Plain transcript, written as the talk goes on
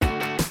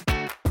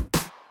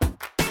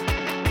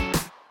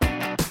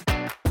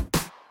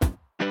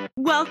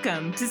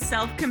Welcome to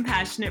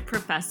Self-Compassionate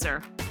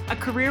Professor, a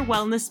career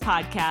wellness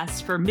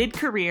podcast for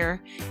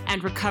mid-career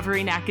and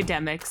recovering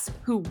academics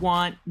who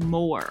want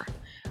more.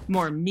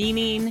 More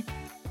meaning,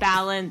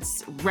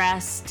 balance,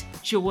 rest,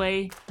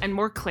 joy, and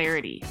more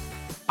clarity.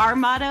 Our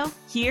motto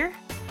here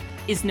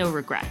is no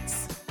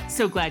regrets.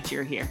 So glad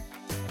you're here.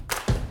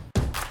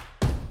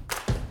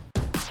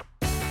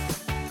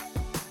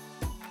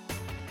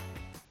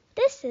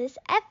 This is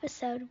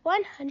episode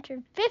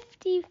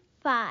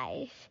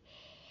 155.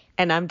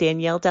 And I'm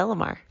Danielle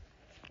Delamar.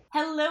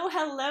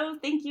 Hello.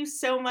 Thank you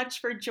so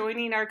much for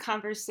joining our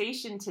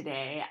conversation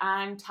today.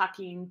 I'm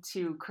talking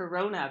to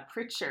Corona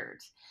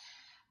Pritchard,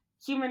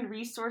 human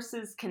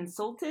resources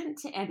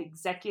consultant and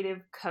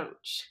executive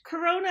coach.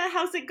 Corona,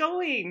 how's it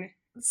going?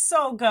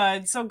 So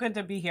good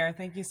to be here.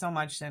 Thank you so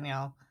much,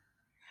 Danielle.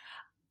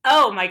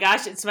 Oh my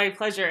gosh, it's my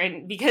pleasure.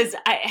 And because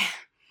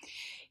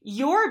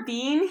your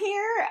being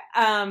here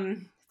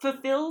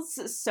fulfills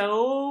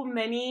so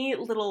many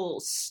little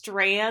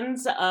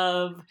strands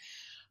of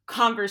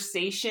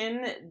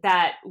conversation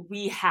that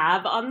we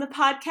have on the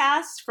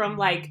podcast, from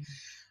like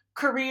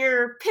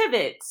career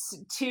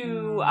pivots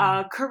to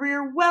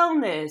career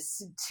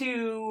wellness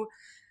to,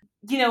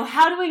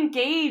 how to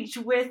engage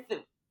with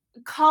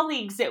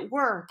colleagues at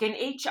work and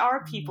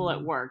HR people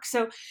at work.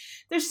 So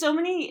there's so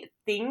many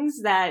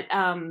things that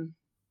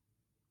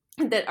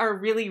that are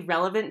really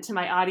relevant to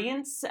my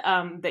audience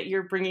that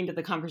you're bringing to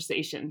the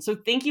conversation. So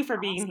thank you for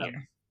being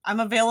here. I'm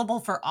available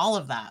for all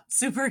of that.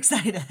 Super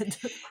excited.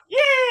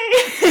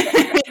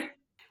 Yay!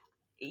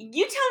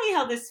 You tell me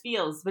how this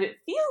feels, but it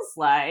feels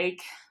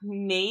like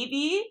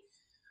maybe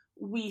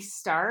we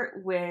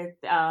start with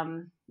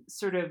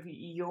sort of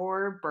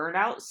your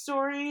burnout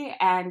story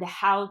and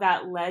how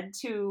that led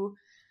to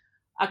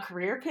a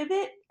career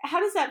pivot.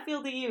 How does that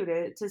feel to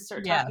you to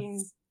start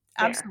talking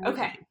there? Absolutely.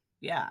 Okay.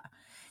 Yeah.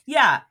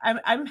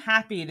 I'm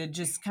happy to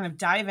just kind of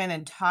dive in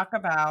and talk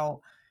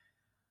about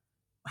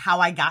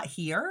how I got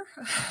here.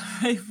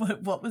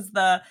 What was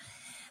the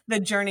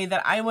journey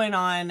that I went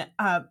on?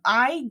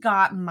 I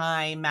got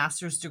my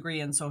master's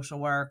degree in social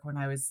work when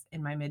I was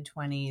in my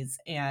mid-20s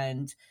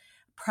and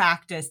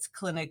practiced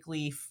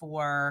clinically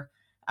for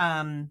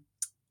 6-7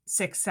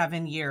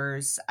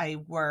 years. I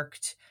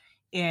worked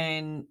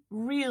in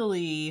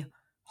really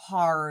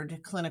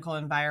hard clinical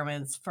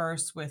environments,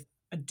 first with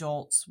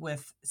adults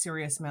with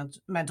serious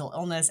mental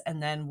illness,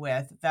 and then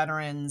with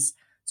veterans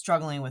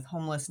struggling with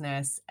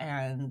homelessness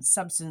and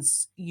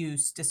substance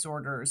use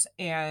disorders.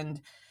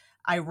 And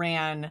I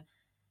ran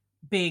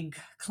big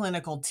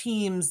clinical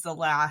teams. The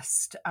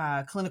last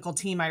clinical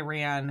team I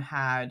ran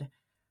had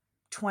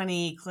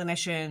 20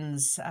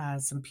 clinicians,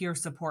 some peer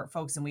support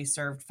folks, and we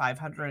served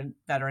 500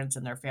 veterans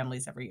and their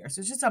families every year. So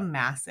it's just a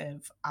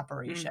massive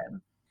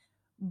operation.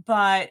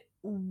 But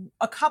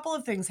a couple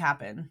of things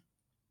happened.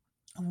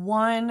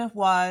 One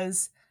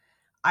was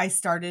I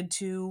started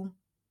to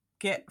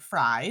get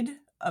fried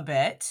a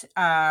bit.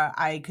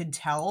 I could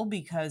tell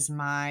because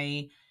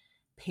my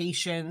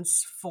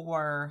patience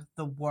for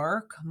the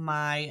work,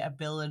 my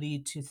ability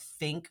to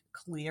think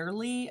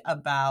clearly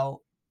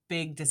about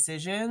big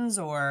decisions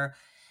or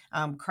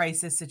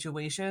crisis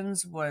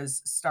situations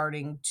was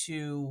starting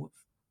to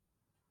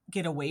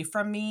get away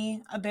from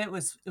me a bit. It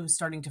was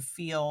starting to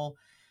feel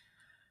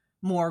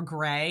more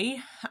gray.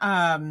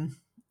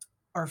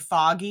 Or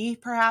foggy,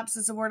 perhaps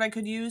is a word I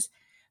could use.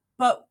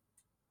 But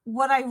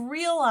what I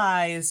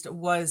realized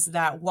was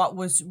that what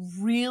was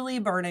really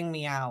burning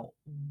me out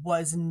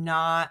was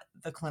not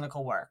the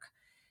clinical work.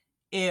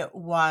 It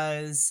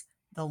was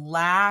the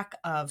lack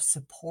of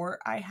support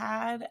I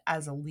had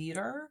as a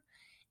leader.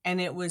 And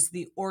it was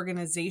the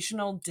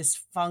organizational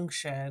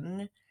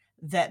dysfunction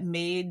that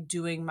made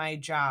doing my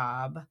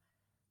job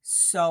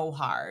so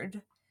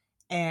hard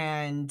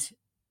and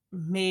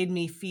made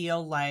me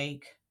feel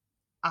like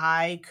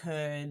I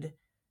could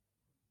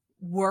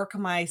work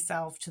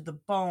myself to the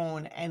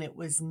bone and it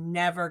was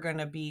never going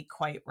to be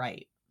quite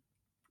right.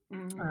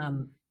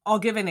 I'll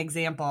give an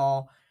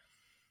example.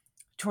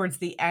 Towards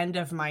the end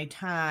of my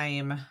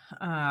time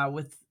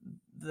with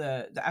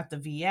at the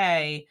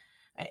VA,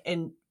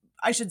 and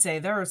I should say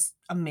there's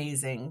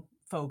amazing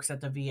folks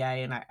at the VA,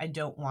 and I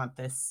don't want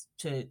this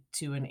to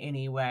in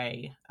any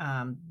way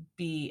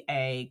be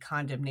a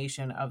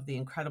condemnation of the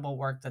incredible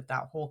work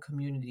that whole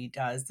community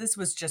does. This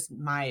was just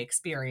my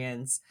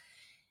experience.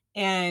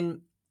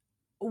 And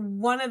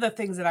one of the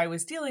things that I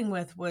was dealing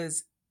with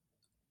was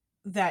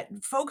that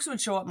folks would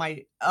show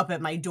up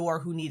at my door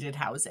who needed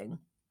housing.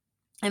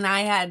 And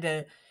I had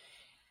to,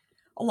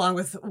 along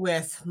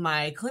with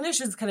my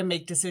clinicians, kind of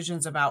make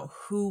decisions about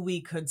who we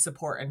could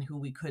support and who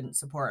we couldn't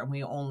support. And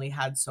we only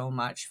had so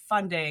much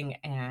funding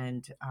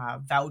and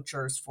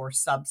vouchers for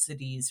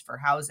subsidies for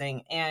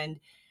housing. And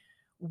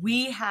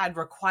we had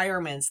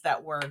requirements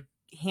that were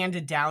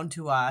handed down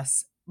to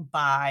us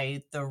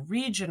by the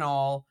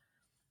regional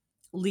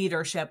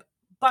leadership.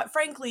 But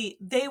frankly,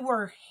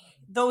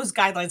 those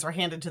guidelines were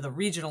handed to the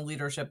regional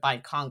leadership by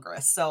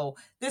Congress. So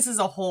this is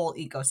a whole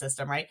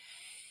ecosystem, right?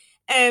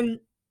 And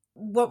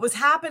what was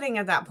happening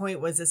at that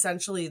point was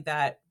essentially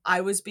that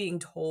I was being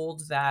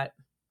told that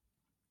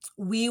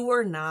we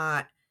were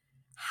not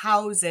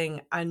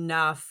housing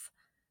enough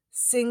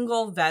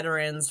single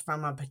veterans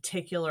from a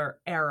particular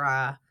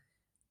era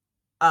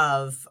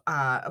of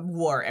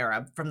war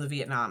era, from the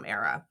Vietnam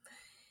era,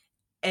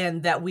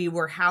 and that we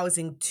were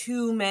housing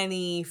too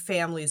many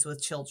families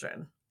with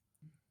children.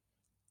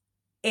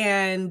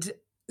 And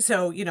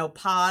so,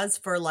 pause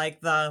for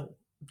like the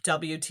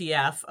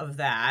WTF of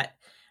that.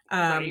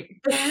 Right.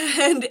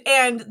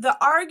 And the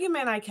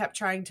argument I kept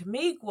trying to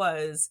make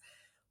was,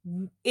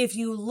 if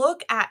you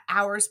look at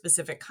our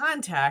specific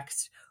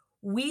context,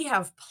 we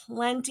have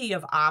plenty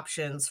of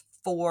options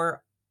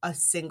for a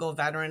single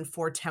veteran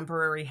for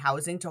temporary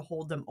housing to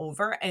hold them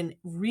over. And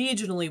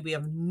regionally, we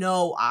have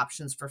no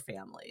options for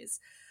families.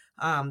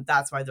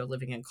 That's why they're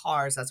living in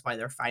cars. That's why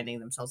they're finding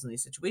themselves in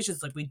these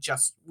situations. Like we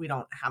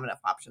don't have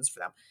enough options for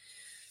them.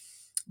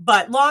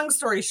 But long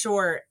story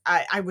short,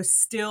 I was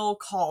still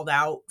called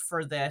out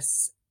for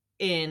this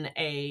in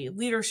a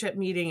leadership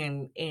meeting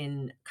and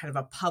in kind of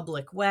a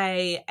public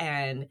way.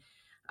 And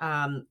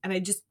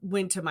I just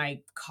went to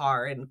my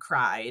car and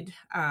cried.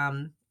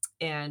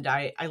 And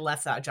I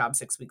left that job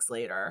 6 weeks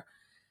later.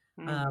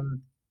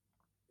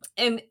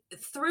 And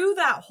through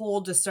that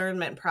whole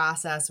discernment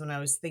process, when I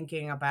was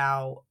thinking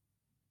about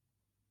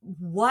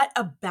what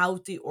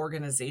about the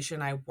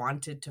organization I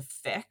wanted to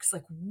fix,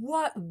 like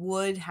what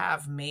would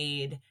have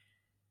made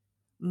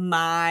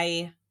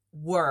my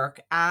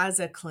work as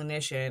a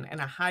clinician in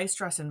a high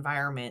stress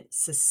environment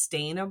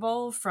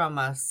sustainable from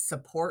a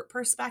support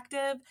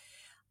perspective,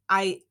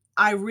 I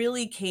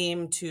really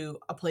came to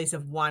a place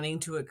of wanting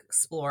to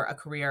explore a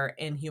career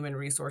in human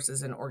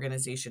resources and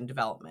organization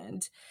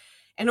development.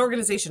 And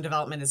organization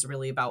development is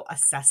really about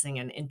assessing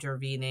and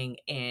intervening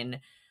in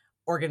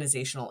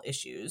organizational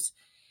issues.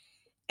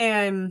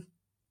 And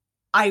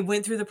I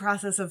went through the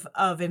process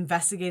of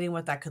investigating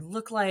what that could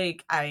look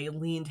like. I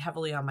leaned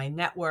heavily on my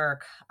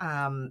network,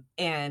 and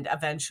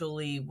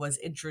eventually was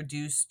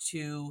introduced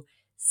to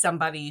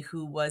somebody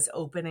who was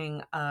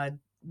opening a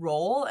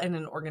role in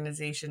an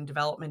organization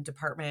development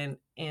department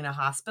in a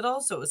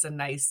hospital. So it was a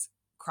nice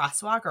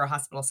crosswalk, or a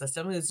hospital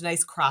system. It was a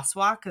nice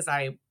crosswalk because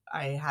I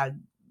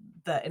had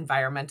the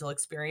environmental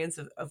experience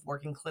of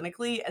working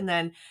clinically. And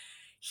then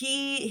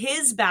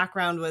his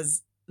background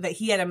was that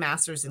he had a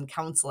master's in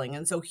counseling.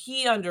 And so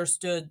he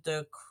understood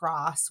the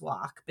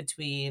crosswalk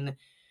between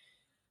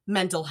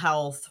mental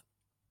health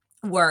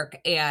work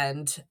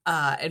and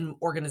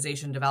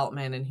organization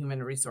development and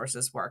human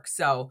resources work.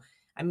 So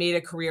I made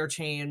a career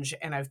change,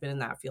 and I've been in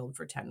that field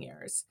for 10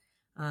 years.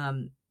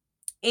 And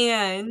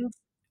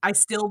I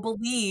still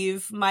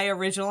believe my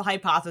original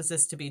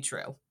hypothesis to be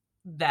true,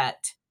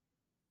 that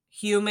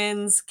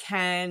humans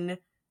can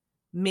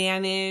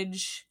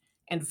manage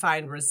and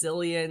find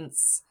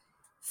resilience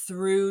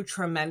through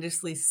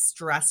tremendously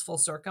stressful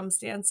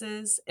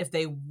circumstances if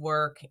they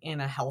work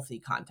in a healthy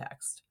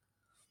context.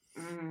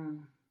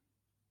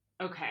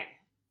 Okay.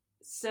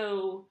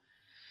 So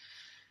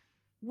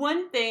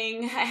one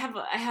thing, I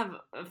have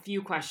a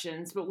few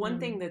questions, but one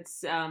thing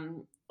that's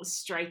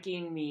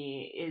striking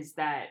me is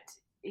that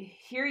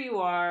here you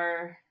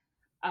are,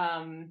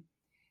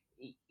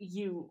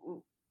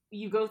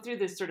 you go through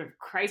this sort of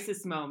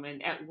crisis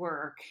moment at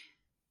work.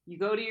 You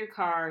go to your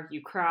car,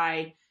 you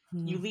cry,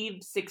 you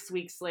leave 6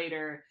 weeks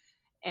later,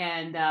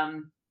 and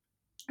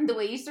the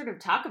way you sort of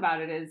talk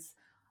about it is,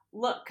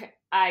 look,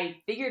 I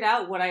figured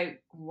out what I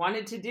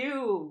wanted to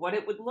do, what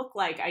it would look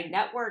like. I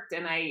networked,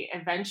 and I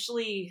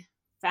eventually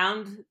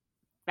found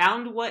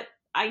what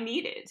I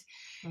needed.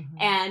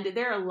 And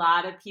there are a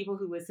lot of people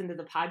who listen to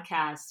the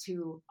podcast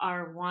who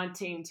are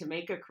wanting to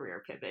make a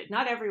career pivot.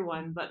 Not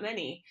everyone, but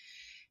many.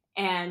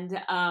 And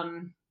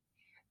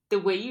the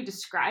way you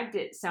described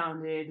it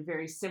sounded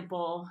very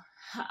simple.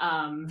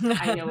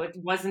 I know it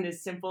wasn't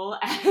as simple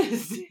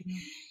as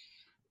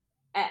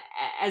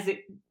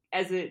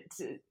it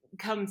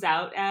comes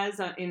out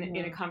as in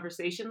a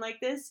conversation like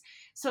this.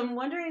 So I'm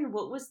wondering,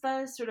 what was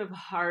the sort of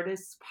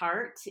hardest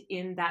part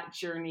in that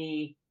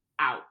journey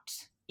out?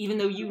 Even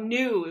though you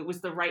knew it was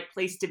the right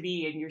place to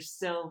be and you're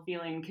still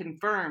feeling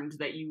confirmed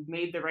that you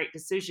made the right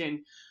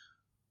decision,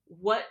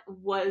 what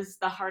was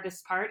the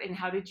hardest part, and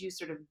how did you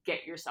sort of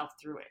get yourself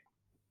through it?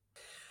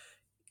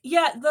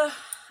 Yeah,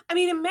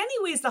 in many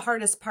ways, the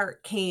hardest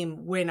part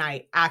came when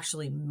I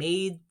actually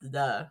made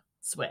the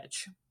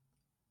switch.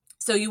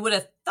 So you would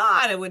have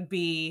thought it would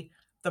be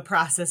the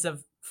process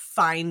of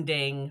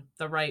finding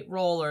the right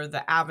role or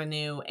the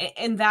avenue.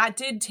 And that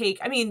did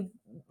take,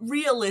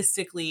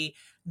 realistically,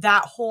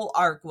 that whole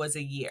arc was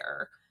a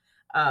year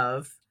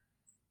of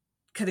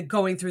kind of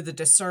going through the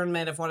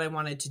discernment of what I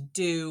wanted to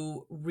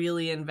do,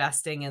 really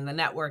investing in the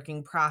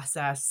networking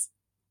process,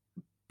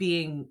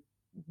 being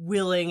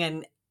willing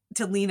and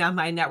to lean on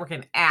my network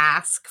and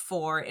ask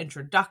for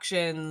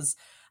introductions,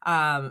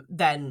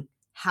 then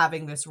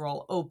having this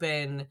role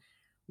open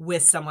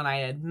with someone I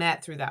had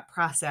met through that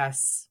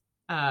process,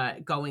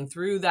 going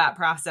through that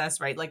process,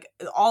 right? Like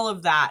all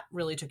of that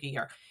really took a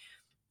year.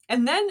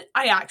 And then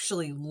I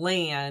actually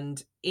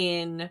land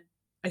in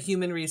a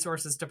human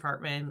resources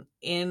department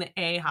in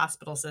a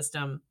hospital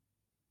system.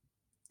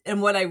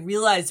 And what I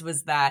realized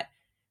was that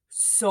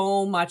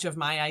so much of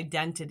my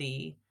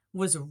identity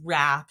was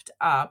wrapped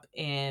up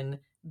in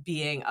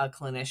being a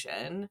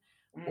clinician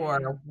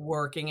or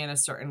working in a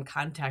certain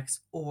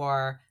context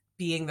or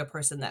being the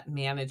person that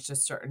managed a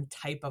certain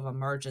type of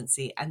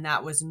emergency. And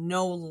that was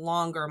no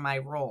longer my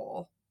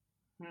role.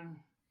 Mm.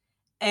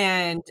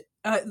 And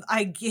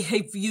I've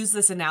used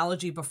this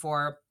analogy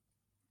before.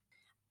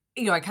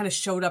 I kind of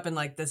showed up in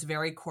like this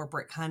very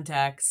corporate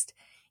context,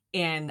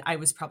 and I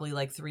was probably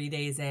like 3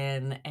 days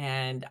in,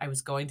 and I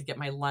was going to get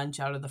my lunch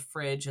out of the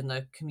fridge in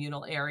the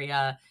communal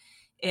area.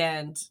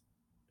 And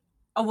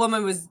a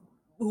woman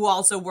who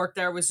also worked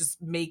there was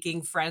just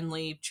making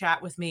friendly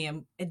chat with me,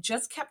 and it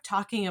just kept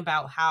talking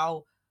about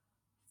how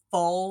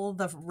full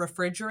the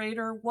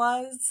refrigerator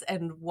was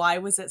and why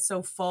was it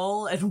so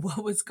full and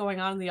what was going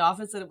on in the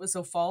office that it was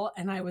so full.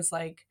 And I was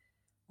like,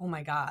 oh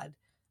my God,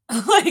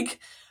 like,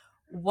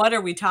 what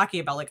are we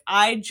talking about? Like,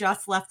 I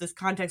just left this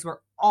context where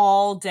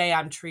all day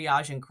I'm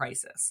triaging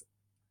crisis.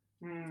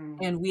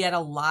 And we had a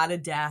lot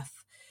of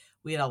death.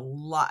 We had a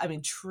lot,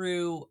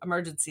 true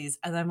emergencies.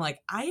 And I'm like,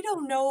 I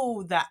don't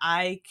know that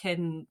I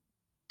can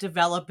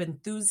develop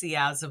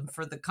enthusiasm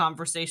for the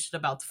conversation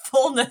about the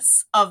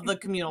fullness of the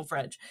communal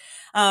fridge.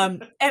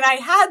 And I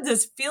had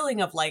this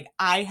feeling of like,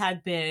 I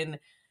had been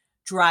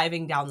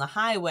driving down the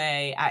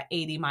highway at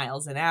 80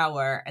 miles an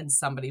hour and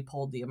somebody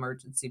pulled the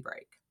emergency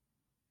brake.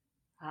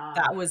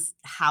 That was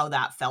how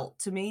that felt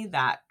to me,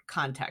 that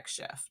context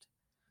shift.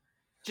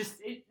 Just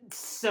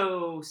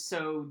so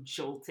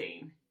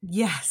jolting.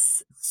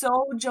 Yes,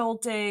 so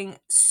jolting,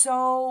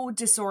 so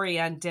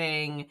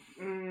disorienting.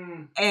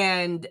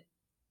 And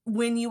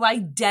when you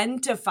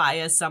identify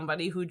as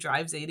somebody who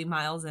drives 80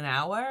 miles an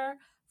hour,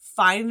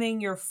 finding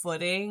your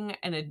footing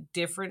and a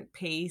different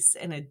pace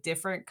in a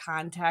different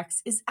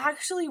context is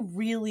actually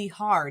really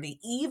hard,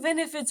 even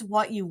if it's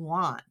what you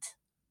want.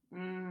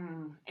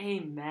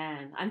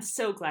 Amen. I'm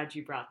so glad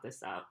you brought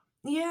this up.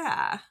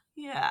 Yeah.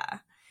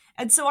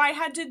 And so I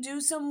had to do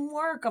some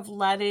work of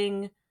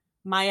letting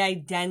my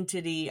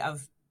identity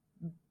of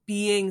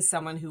being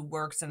someone who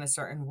works in a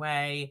certain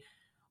way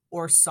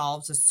or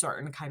solves a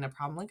certain kind of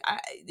problem. Like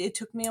it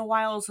took me a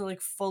while to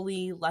like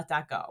fully let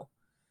that go.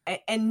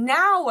 And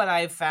now what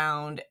I've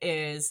found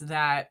is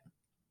that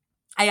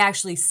I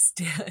actually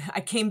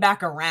I came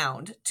back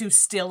around to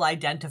still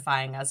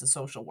identifying as a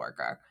social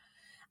worker.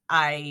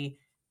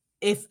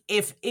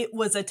 If it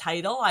was a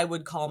title, I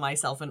would call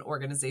myself an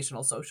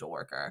organizational social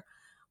worker,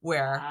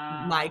 where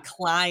my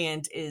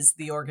client is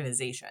the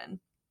organization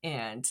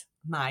and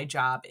my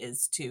job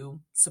is to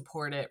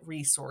support it,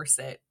 resource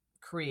it,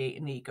 create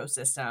an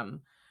ecosystem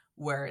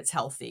where it's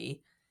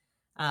healthy.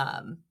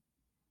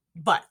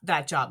 But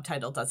that job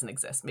title doesn't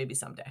exist. Maybe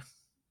someday.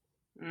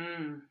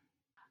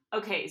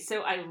 Okay,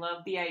 so I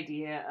love the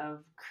idea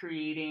of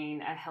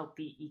creating a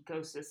healthy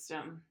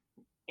ecosystem.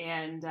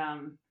 And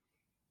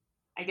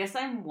I guess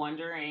I'm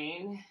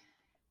wondering,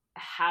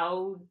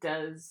 how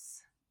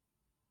does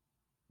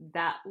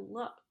that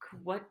look?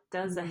 What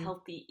does a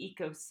healthy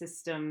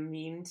ecosystem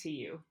mean to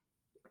you?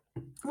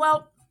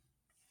 Well,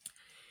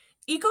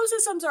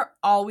 ecosystems are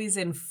always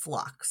in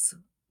flux,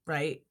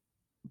 right?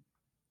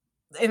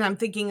 And I'm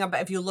thinking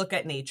about, if you look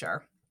at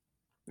nature,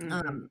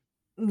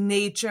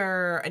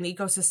 nature, an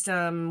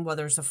ecosystem,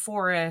 whether it's a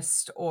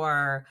forest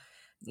or,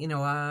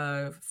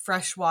 a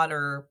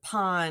freshwater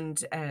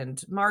pond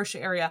and marsh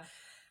area,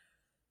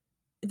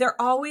 they're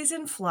always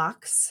in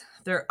flux.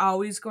 They're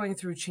always going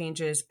through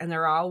changes, and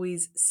they're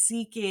always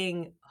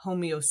seeking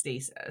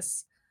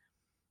homeostasis.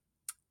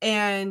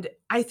 And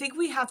I think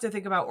we have to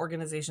think about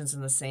organizations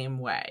in the same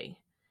way,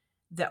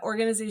 that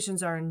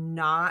organizations are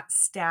not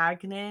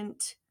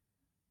stagnant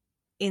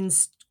in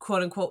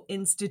quote unquote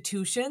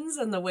institutions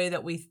in the way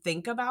that we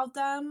think about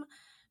them.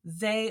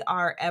 They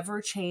are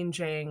ever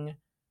changing,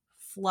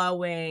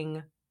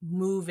 flowing,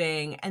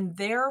 moving, and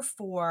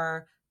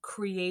therefore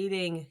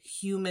creating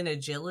human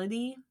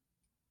agility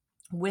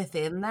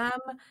within them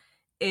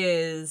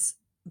is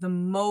the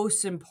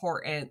most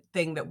important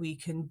thing that we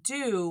can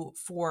do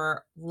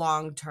for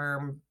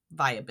long-term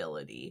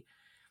viability.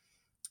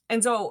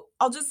 And so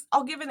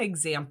I'll give an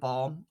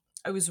example.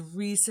 I was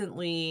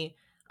recently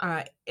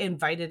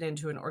invited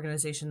into an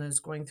organization that is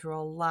going through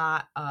a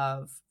lot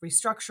of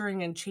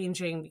restructuring and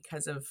changing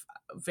because of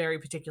very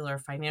particular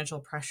financial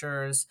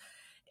pressures.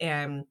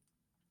 And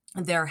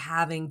they're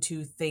having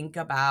to think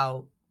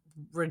about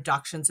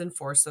reductions in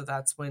force. So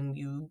that's when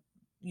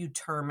you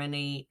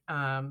terminate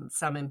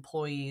some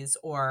employees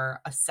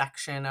or a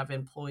section of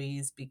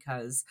employees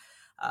because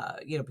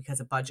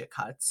of budget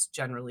cuts,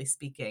 generally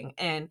speaking.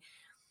 And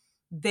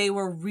they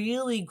were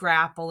really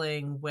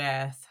grappling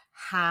with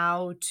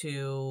how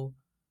to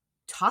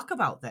talk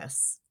about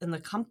this in the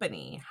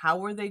company.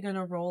 How are they going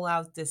to roll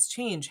out this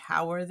change?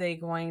 How are they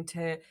going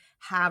to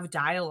have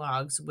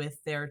dialogues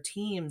with their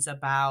teams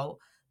about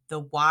the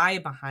why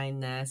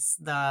behind this,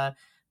 the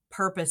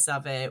purpose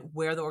of it,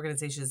 where the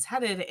organization is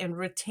headed, and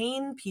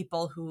retain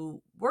people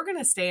who we're going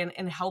to stay in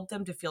and help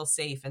them to feel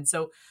safe. And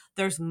so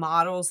there's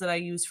models that I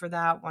use for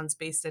that. One's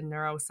based in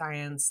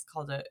neuroscience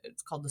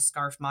it's called the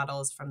SCARF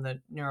model. It's from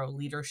the Neuro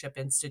Leadership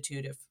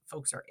Institute. If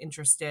folks are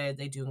interested,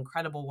 they do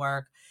incredible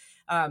work.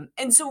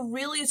 And so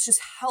really it's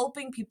just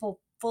helping people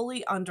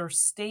fully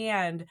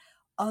understand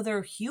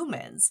other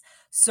humans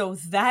so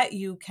that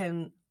you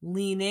can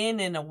lean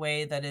in a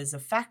way that is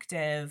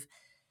effective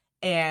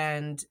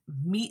and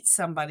meet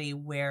somebody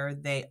where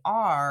they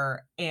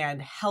are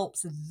and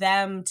helps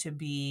them to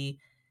be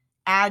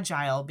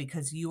agile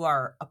because you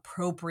are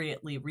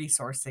appropriately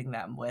resourcing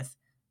them with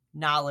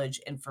knowledge,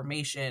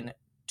 information,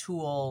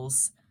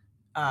 tools,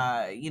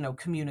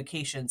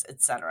 communications,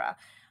 etc.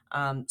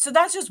 So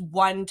that's just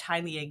one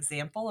tiny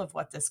example of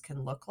what this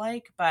can look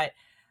like. But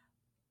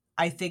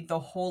I think the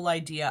whole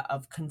idea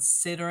of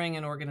considering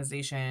an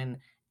organization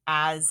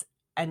as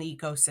an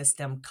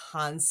ecosystem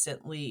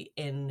constantly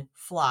in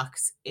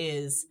flux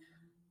is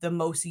the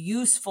most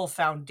useful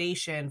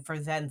foundation for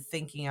then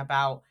thinking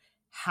about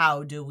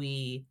how do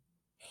we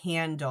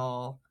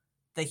handle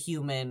the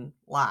human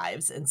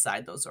lives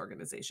inside those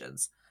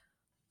organizations.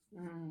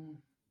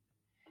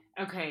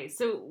 Okay,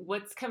 so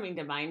what's coming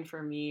to mind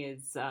for me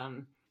is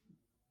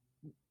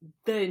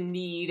the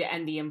need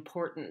and the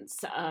importance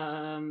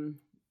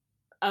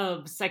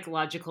of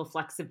psychological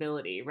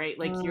flexibility, right?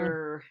 Like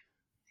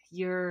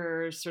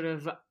you're sort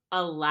of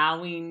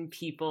allowing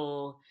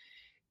people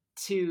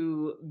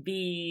to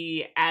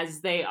be as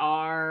they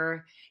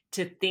are,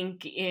 to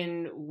think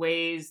in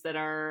ways that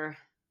are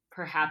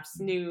perhaps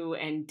new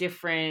and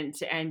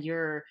different, and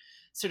you're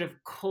sort of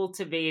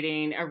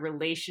cultivating a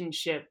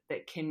relationship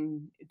that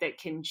can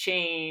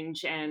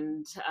change,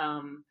 and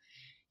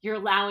you're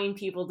allowing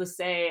people to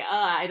say,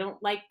 I don't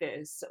like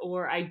this,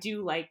 or I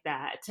do like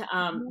that.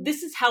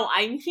 This is how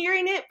I'm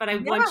hearing it, but I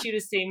want you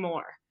to say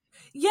more.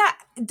 Yeah,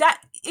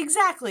 that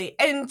exactly.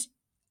 And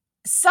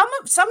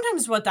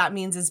sometimes what that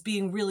means is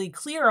being really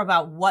clear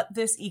about what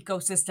this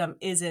ecosystem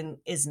is and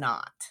is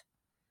not.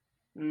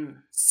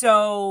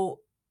 So,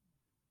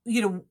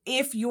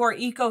 if your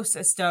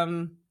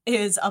ecosystem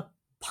is a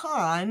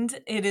pond,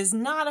 it is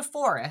not a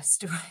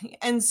forest, right?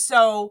 And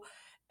so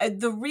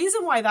the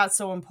reason why that's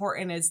so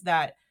important is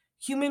that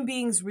human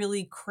beings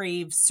really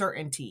crave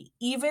certainty.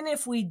 Even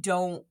if we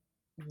don't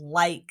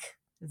like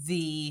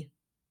the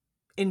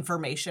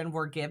information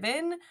we're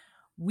given,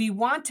 we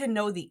want to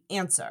know the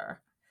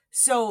answer.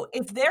 So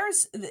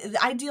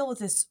I deal with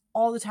this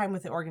all the time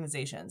with the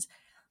organizations.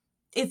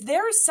 If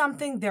there is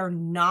something they're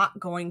not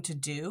going to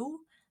do,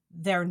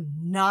 they're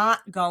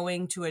not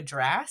going to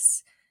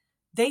address,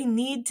 they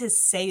need to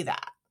say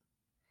that.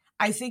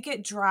 I think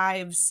it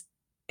drives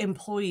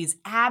employees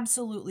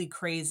absolutely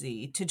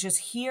crazy to just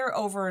hear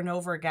over and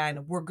over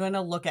again, we're going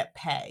to look at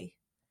pay.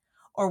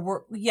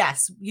 Or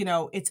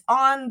it's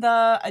on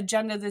the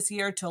agenda this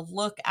year to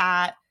look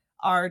at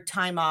our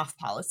time off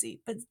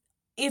policy. But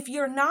if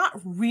you're not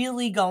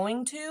really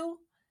going to,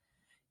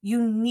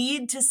 you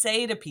need to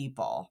say to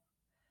people,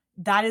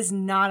 that is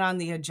not on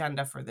the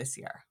agenda for this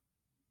year.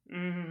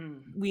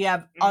 We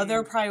have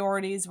other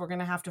priorities we're going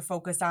to have to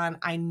focus on.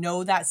 I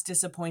know that's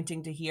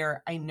disappointing to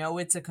hear. I know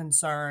it's a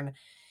concern,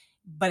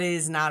 but it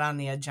is not on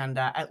the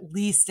agenda, at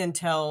least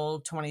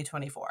until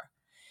 2024.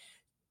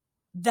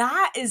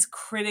 That is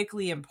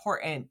critically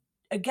important,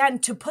 again,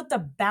 to put the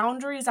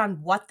boundaries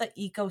on what the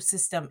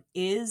ecosystem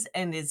is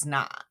and is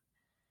not.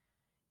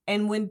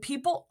 And when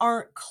people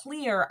aren't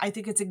clear, I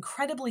think it's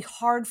incredibly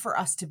hard for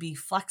us to be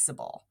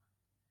flexible.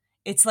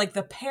 It's like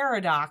the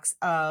paradox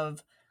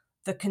of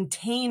the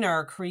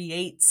container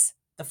creates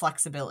the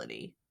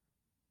flexibility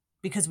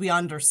because we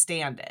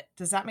understand it.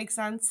 Does that make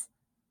sense?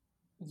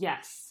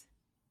 Yes,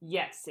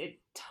 it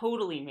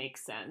totally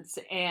makes sense.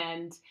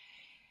 And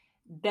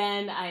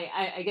then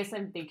I guess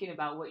I'm thinking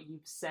about what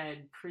you've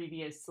said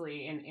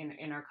previously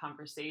in our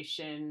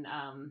conversation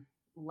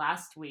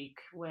last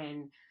week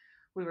when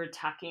we were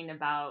talking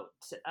about,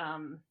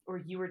 or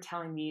you were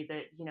telling me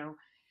that,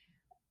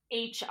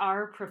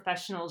 HR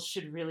professionals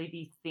should really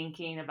be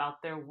thinking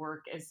about their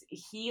work as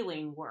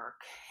healing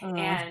work.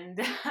 And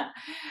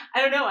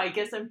I don't know, I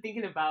guess I'm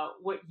thinking about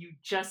what you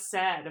just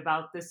said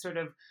about this sort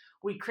of,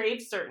 we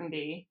crave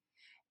certainty.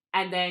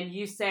 And then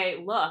you say,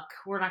 look,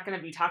 we're not going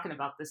to be talking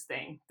about this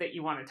thing that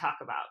you want to talk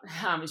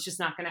about. It's just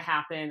not going to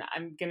happen.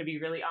 I'm going to be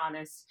really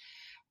honest.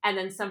 And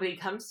then somebody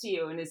comes to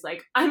you and is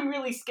like, I'm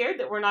really scared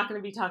that we're not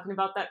going to be talking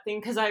about that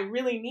thing because I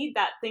really need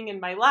that thing in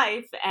my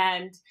life.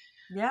 And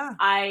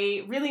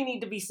I really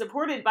need to be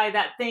supported by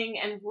that thing.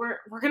 And we're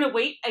going to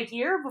wait a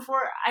year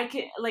before I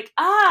can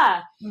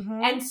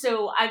And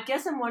so I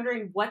guess I'm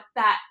wondering what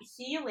that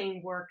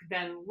healing work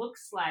then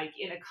looks like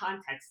in a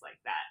context like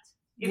that.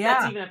 If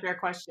that's even a fair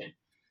question.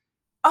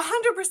 100%.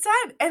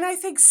 And I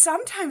think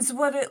sometimes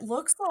what it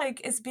looks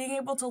like is being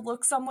able to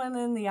look someone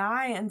in the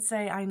eye and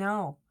say, I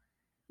know.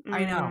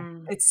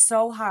 It's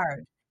so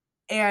hard.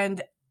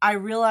 And I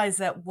realize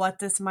that what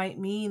this might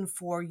mean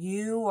for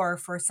you or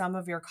for some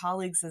of your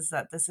colleagues is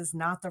that this is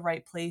not the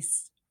right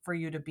place for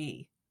you to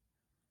be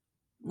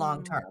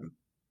long term.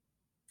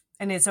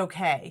 And it's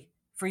okay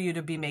for you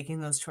to be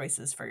making those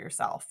choices for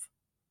yourself.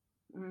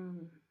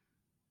 Mm.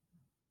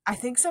 I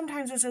think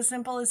sometimes it's as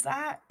simple as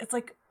that. It's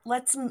like,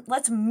 let's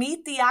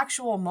meet the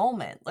actual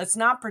moment. Let's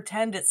not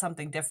pretend it's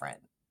something different.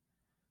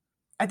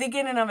 I think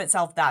in and of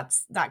itself,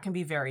 that can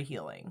be very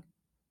healing.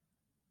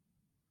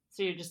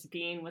 So you're just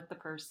being with the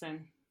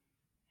person.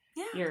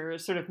 Yeah. You're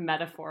sort of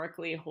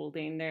metaphorically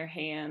holding their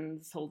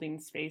hands, holding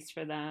space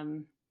for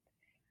them,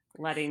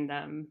 letting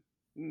them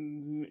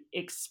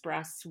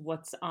express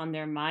what's on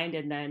their mind,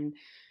 and then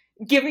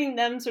giving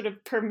them sort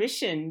of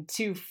permission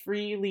to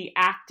freely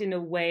act in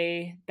a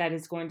way that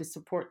is going to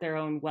support their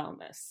own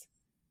wellness.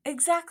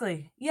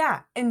 Exactly.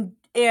 Yeah.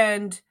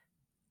 And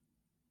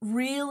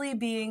really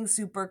being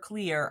super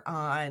clear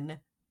on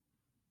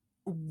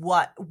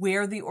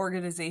where the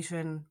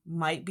organization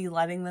might be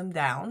letting them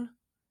down,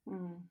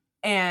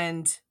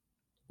 and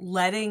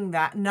letting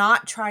that,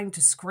 not trying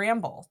to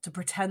scramble to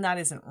pretend that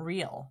isn't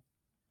real.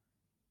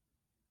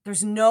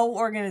 There's no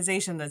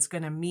organization that's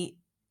going to meet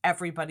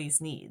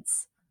everybody's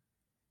needs.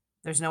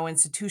 There's no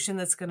institution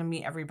that's going to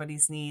meet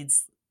everybody's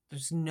needs.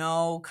 There's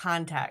no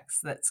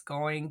context that's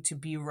going to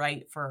be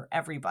right for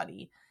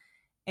everybody.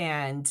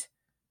 And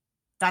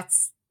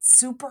that's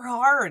super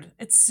hard.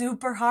 It's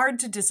super hard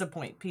to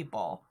disappoint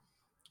people.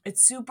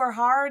 It's super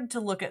hard to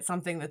look at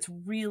something that's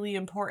really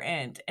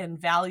important and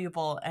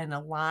valuable and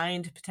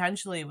aligned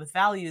potentially with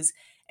values,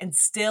 and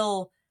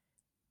still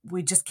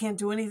we just can't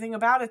do anything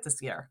about it this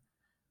year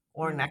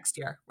or next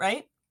year,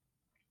 right?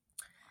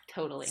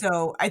 Totally.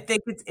 So I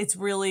think it's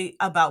really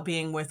about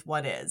being with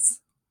what is.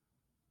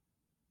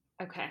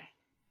 Okay.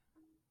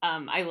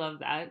 I love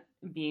that,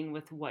 being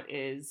with what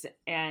is.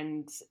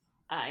 And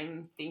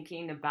I'm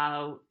thinking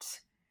about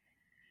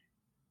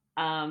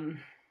I'm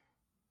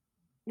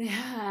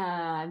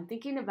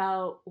thinking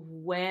about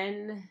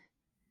when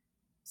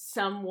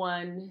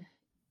someone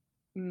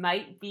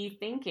might be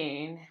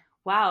thinking,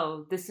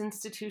 wow, this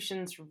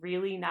institution's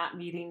really not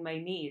meeting my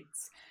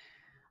needs.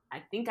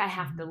 I think I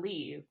have to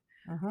leave.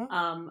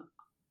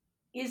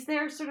 Is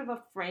there sort of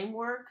a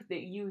framework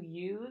that you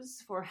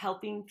use for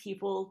helping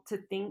people to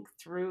think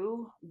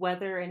through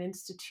whether an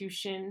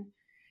institution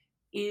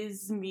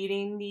is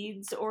meeting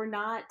needs or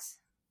not?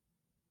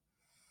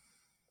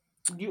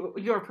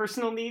 Your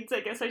personal needs,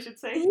 I guess I should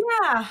say.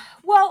 Yeah.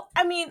 Well,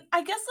 I mean,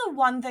 I guess the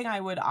one thing I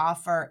would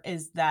offer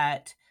is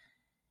that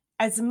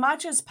as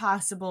much as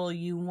possible,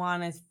 you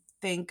want to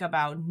think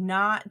about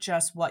not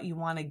just what you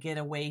want to get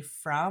away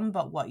from,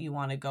 but what you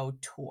want to go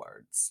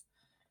towards,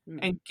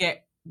 and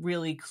get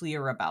really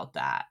clear about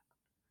that.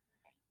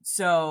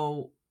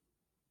 So,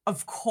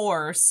 of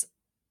course,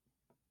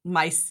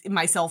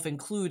 myself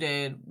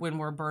included, when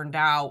we're burned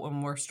out,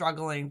 when we're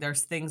struggling,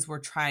 there's things we're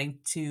trying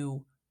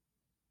to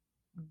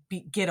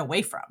get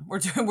away from.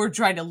 We're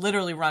trying to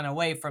literally run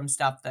away from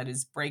stuff that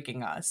is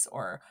breaking us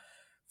or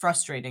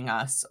frustrating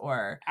us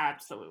or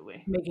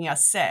absolutely making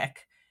us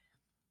sick.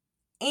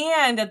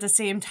 And at the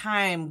same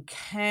time,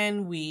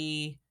 can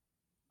we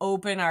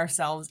open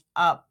ourselves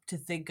up to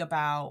think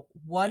about,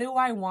 what do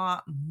I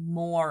want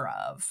more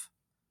of,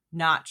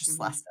 not just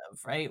less of,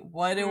 right?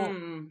 What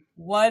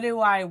do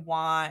I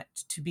want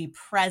to be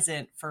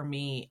present for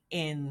me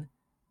in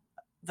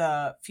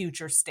the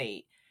future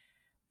state?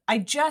 I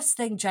just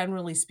think,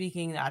 generally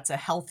speaking, that's a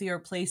healthier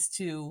place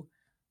to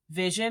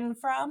vision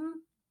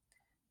from,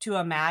 to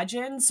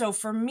imagine. So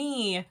for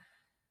me,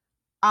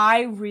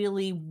 I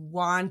really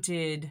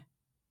wanted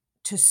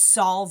to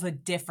solve a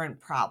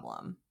different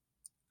problem.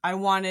 I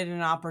wanted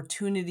an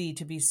opportunity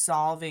to be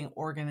solving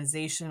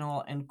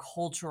organizational and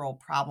cultural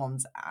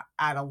problems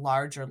at a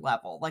larger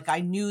level. Like, I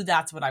knew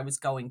that's what I was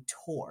going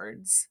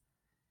towards.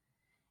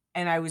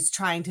 And I was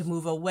trying to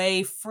move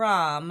away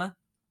from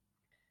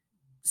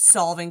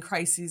solving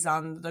crises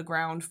on the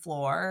ground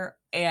floor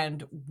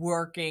and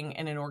working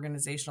in an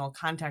organizational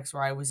context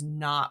where I was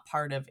not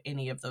part of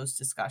any of those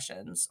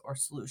discussions or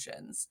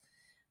solutions.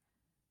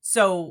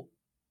 So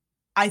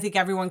I think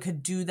everyone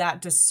could do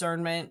that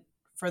discernment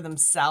for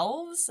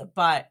themselves,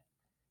 but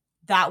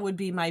that would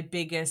be my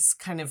biggest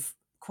kind of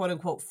quote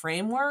unquote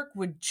framework,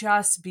 would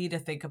just be to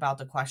think about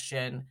the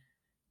question,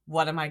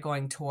 what am I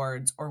going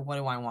towards, or what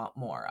do I want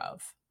more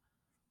of?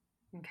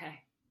 Okay.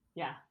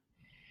 Yeah.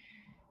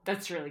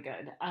 That's really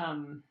good.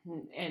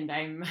 And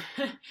I'm,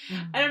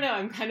 I don't know,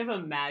 I'm kind of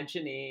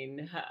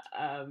imagining,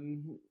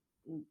 I'm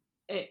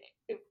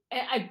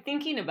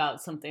thinking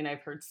about something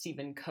I've heard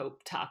Stephen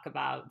Cope talk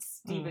about.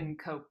 Stephen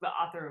Cope, the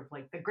author of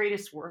like The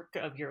Greatest Work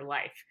of Your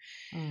Life.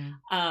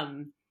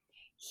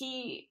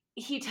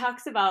 He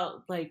talks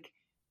about like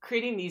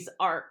creating these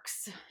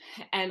arcs,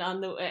 and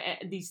on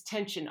these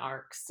tension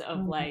arcs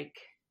of like,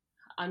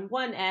 on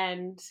one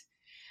end,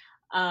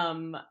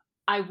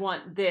 I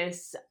want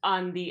this,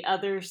 on the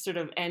other sort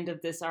of end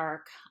of this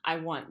arc, I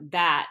want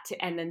that,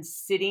 and then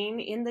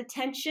sitting in the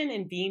tension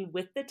and being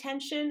with the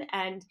tension.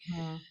 And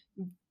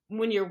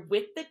when you're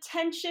with the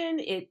tension,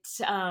 it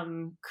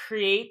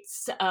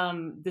creates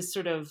this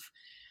sort of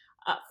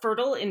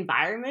fertile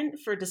environment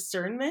for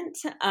discernment.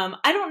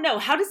 I don't know,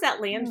 how does that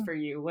land for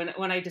you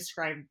when I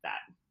described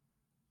that?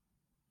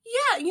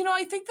 Yeah,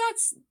 I think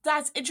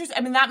that's interesting.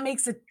 I mean, that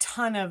makes a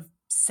ton of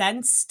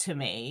sense to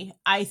me.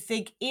 I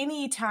think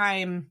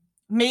anytime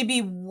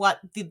maybe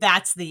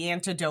that's the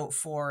antidote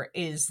for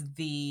is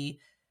the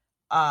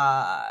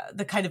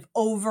kind of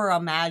over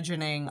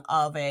imagining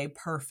of a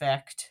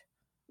perfect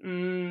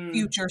Mm,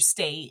 future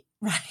state,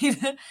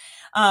 right?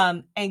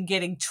 And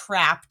getting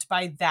trapped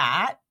by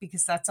that,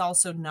 because that's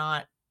also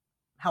not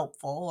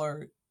helpful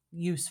or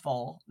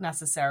useful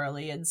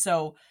necessarily. And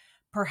so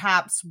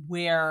perhaps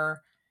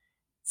where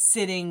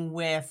sitting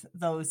with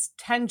those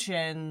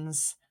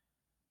tensions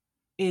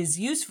is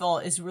useful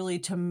is really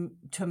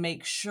to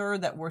make sure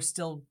that we're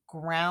still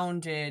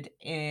grounded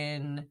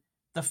in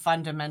the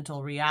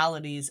fundamental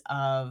realities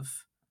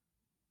of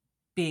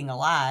being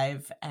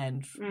alive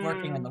and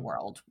working in the mm,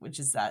 world, which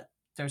is that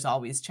there's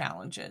always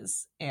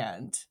challenges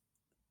and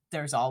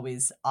there's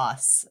always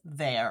us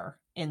there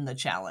in the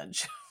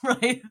challenge,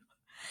 right?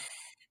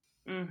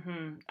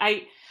 mm-hmm.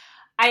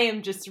 I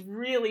am just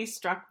really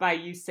struck by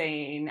you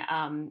saying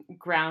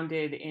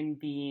grounded in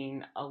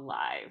being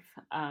alive.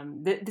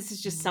 This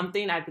is just Mhm.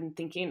 something I've been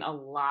thinking a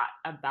lot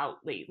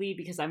about lately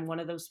because I'm one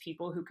of those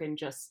people who can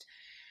just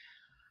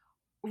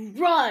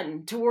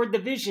run toward the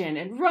vision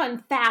and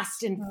run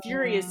fast and Mm,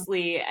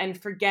 furiously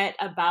and forget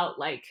about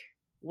like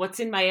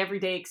what's in my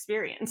everyday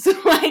experience.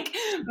 Like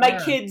my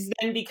sure. kids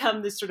then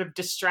become this sort of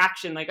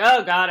distraction, like,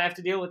 oh God, I have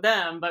to deal with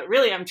them. But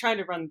really, I'm trying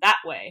to run that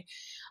way.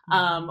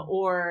 Mhm.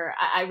 Or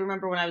I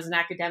remember when I was an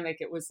academic,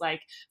 it was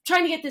like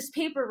trying to get this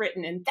paper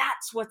written, and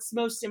that's what's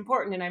most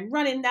important, and I'm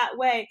running that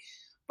way.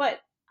 But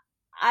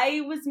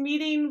I was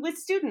meeting with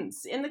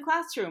students in the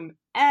classroom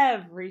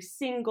every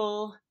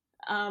single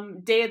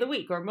day of the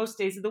week, or most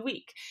days of the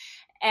week.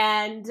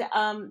 And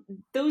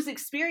those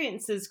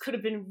experiences could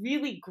have been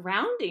really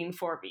grounding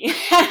for me.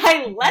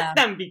 I let Yeah.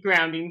 them be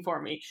grounding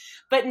for me.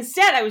 But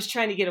instead, I was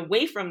trying to get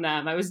away from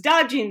them. I was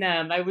dodging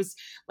them. I was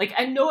like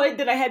annoyed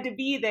that I had to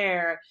be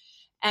there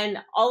and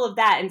all of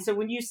that. And so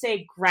when you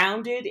say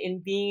grounded in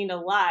being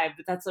alive,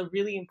 that's a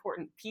really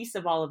important piece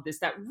of all of this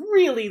that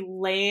really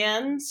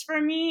lands for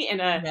me in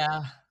a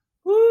Yeah.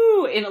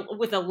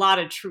 with a lot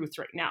of truth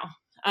right now.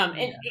 And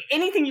Yeah.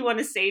 anything you want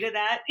to say to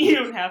that, you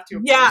don't have to,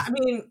 of Yeah, course. I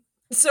mean,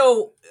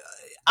 so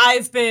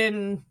I've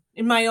been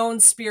in my own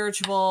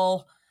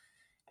spiritual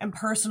and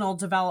personal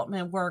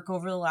development work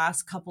over the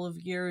last couple of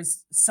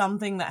years.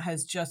 Something that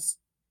has just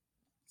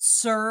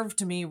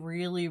served me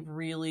really,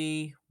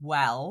 really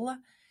well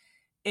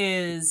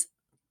is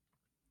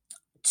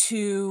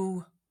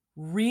to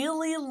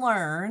really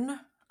learn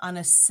on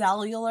a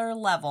cellular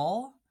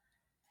level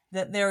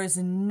that there is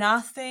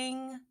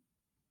nothing,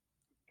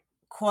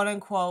 quote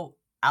unquote,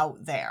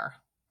 out there.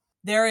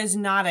 There is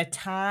not a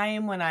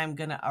time when I'm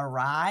going to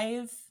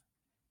arrive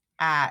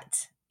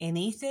at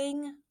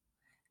anything.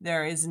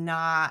 There is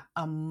not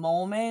a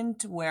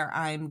moment where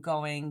I'm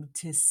going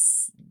to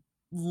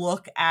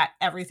look at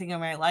everything in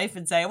my life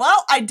and say,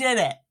 well, I did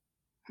it.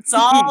 It's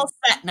all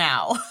set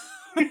now.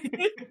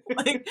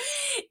 Like,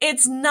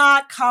 it's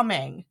not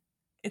coming.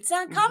 It's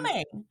not Mhm,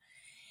 coming.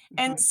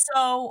 And mhm.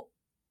 so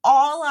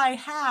all I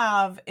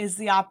have is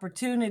the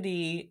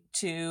opportunity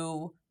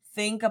to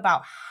think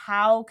about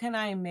how can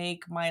I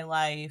make my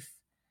life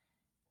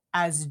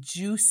as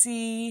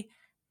juicy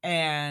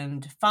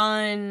and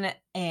fun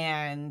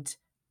and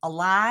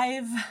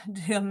alive,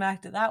 to come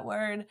back to that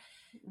word,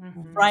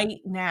 Mhm. right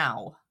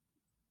now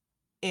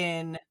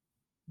in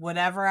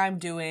whatever I'm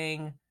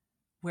doing,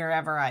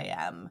 wherever I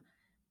am.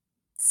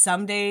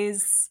 Some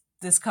days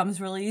this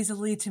comes really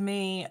easily to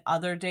me.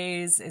 Other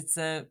days it's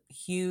a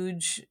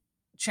huge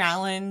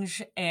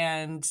challenge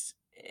and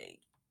eh,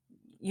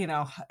 you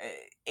know,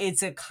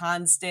 it's a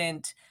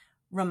constant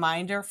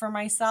reminder for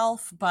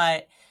myself,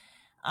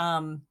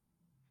 um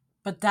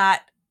but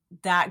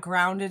that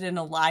grounded in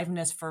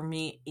aliveness for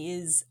me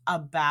is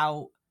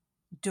about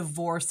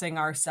divorcing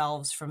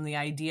ourselves from the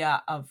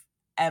idea of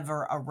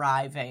ever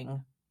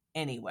arriving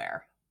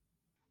anywhere.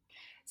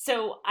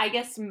 So I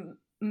guess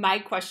my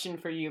question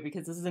for you,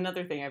 because this is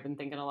another thing I've been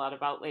thinking a lot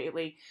about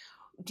lately,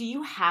 do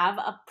you have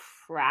a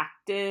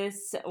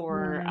practice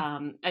or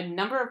Mm, a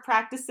number of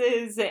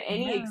practices,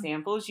 any yeah.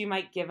 examples you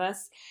might give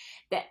us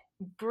that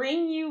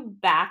bring you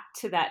back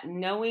to that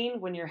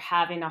knowing when you're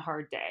having a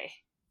hard day?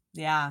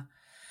 Yeah.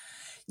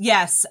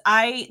 Yes,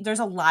 I there's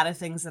a lot of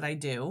things that I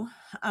do.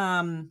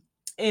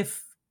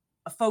 If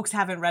folks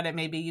haven't read it,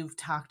 maybe you've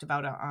talked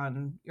about it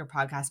on your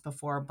podcast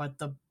before, but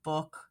the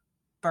book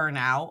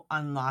Burnout: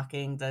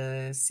 Unlocking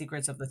the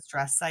Secrets of the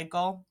Stress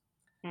Cycle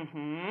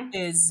Mm-hmm.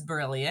 is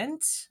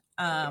brilliant.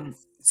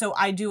 Yes. So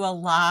I do a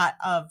lot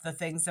of the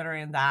things that are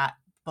in that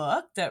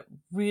book that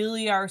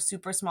really are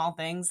super small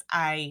things.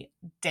 I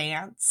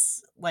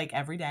dance like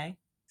every day,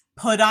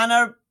 put on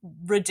a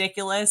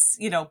ridiculous,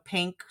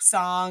 Pink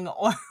song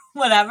or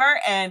whatever,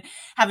 and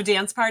have a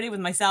dance party with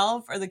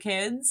myself or the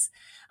kids.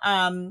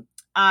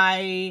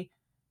 I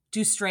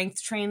do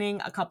strength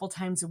training a couple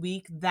times a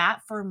week.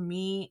 That for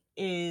me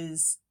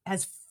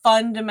has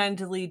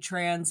fundamentally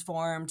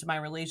transformed my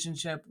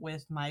relationship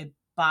with my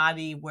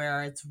body,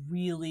 where it's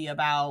really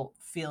about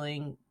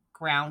feeling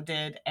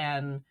grounded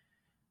and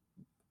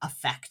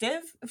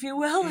effective, if you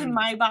will, in Mm.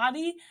 my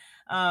body.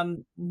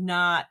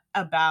 Not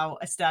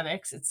about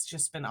aesthetics. It's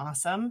just been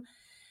awesome.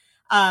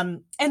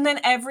 And then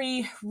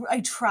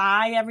I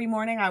try every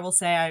morning. I will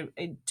say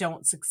I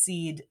don't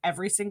succeed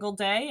every single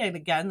day. And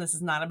again, this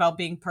is not about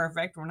being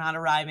perfect. We're not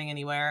arriving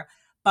anywhere,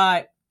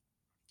 but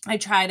I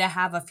try to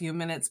have a few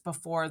minutes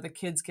before the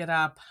kids get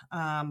up,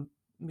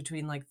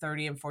 between like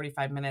 30 and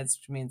 45 minutes,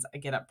 which means I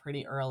get up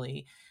pretty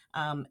early.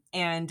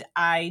 And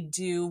I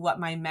do what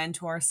my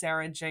mentor,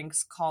 Sarah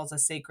Jenks, calls a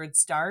sacred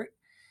start,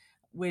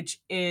 which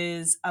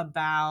is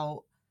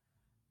about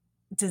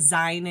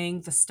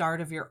designing the start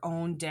of your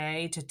own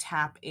day to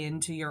tap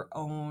into your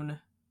own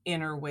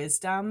inner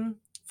wisdom.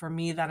 For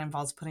me, that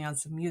involves putting on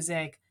some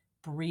music,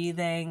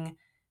 breathing.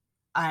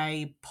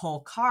 I pull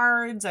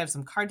cards. I have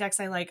some card decks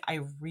I like. I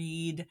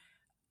read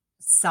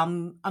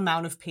some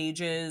amount of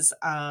pages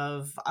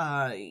of,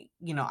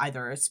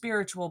 either a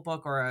spiritual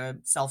book or a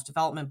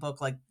self-development book,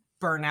 like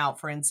Burnout,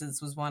 for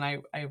instance, was one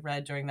I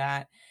read during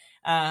that.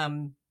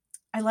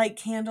 I light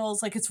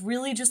candles. Like, it's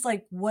really just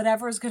like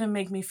whatever is going to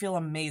make me feel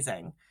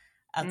amazing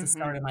at the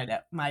start of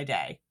my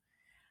day.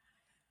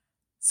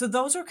 So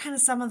those are kind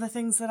of some of the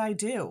things that I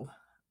do.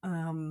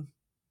 And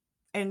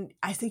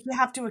I think you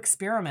have to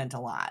experiment a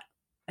lot.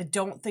 I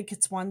don't think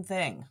it's one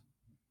thing.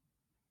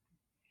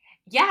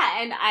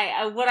 Yeah, and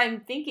I what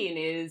I'm thinking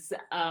is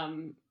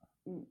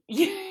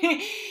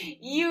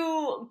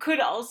you could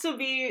also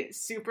be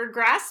super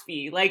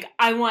graspy. Like,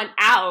 I want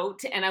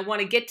out and I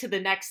want to get to the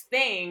next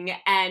thing,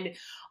 and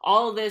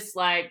all this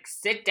like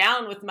sit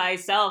down with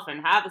myself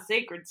and have a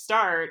sacred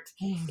start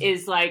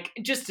is like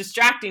just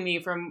distracting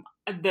me from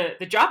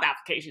the job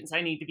applications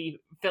I need to be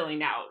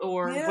filling out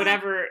or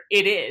whatever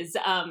it is.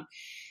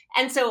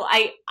 And so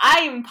I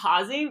am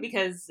pausing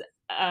because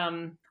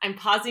I'm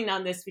pausing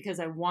on this because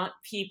I want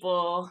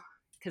people,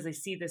 because I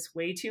see this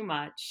way too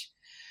much,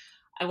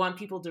 I want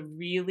people to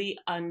really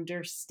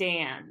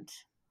understand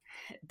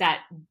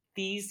that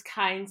these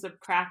kinds of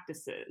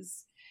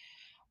practices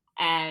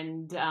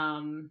and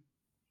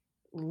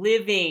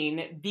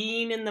living,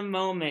 being in the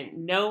moment,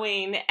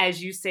 knowing,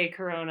 as you say,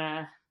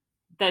 Corona,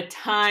 the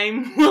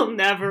time will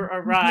never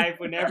arrive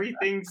when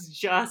everything's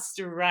just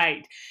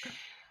right.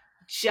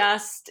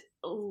 Just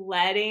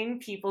letting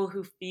people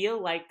who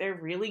feel like they're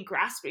really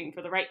grasping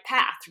for the right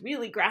path,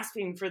 really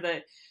grasping for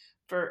the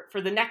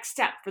next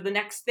step, for the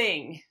next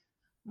thing,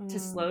 to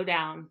slow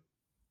down,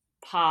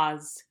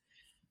 pause,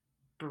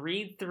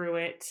 breathe through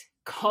it,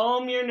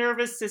 calm your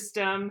nervous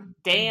system,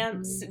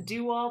 dance,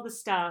 do all the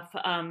stuff.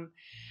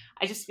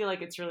 I just feel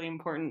like it's really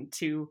important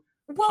to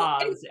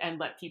pause and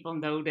let people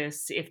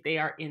notice if they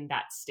are in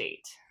that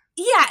state.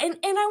 Yeah, and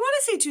I want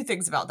to say two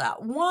things about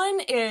that.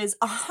 One is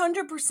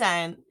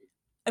 100%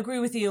 agree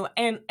with you.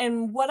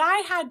 And what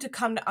I had to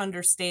come to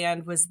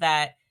understand was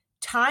that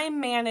time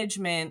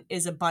management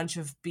is a bunch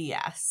of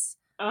BS.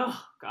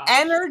 Oh, gosh.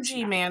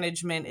 Energy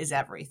management is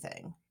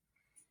everything.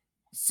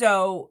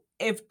 So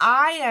if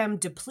I am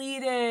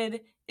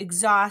depleted,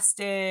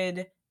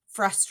 exhausted,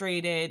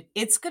 frustrated,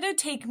 it's going to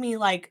take me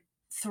like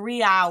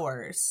 3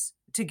 hours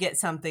to get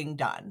something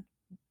done,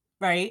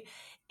 right?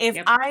 If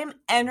I'm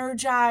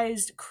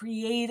energized,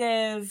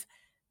 creative,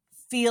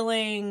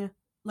 feeling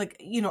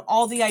like,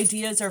 all the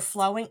ideas are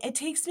flowing, it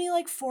takes me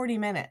like 40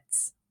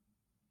 minutes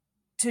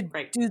to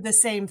do the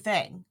same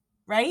thing,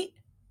 right?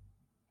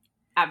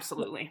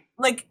 Absolutely.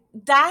 Like,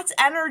 that's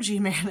energy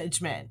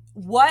management.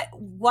 What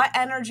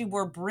energy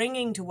we're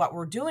bringing to what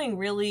we're doing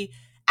really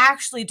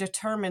actually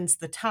determines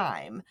the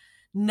time,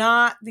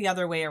 not the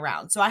other way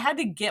around. So I had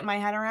to get my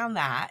head around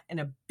that in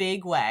a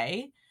big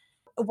way.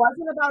 It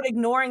wasn't about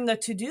ignoring the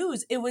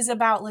to-dos. It was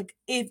about like,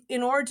 if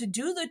in order to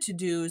do the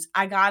to-dos,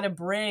 I got to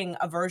bring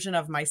a version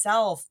of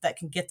myself that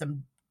can get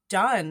them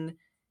done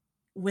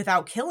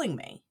without killing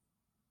me.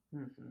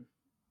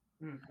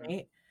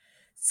 Right?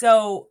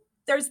 So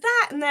there's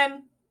that. And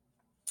then,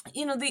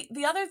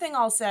 the other thing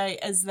I'll say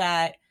is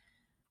that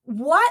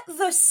what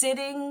the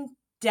sitting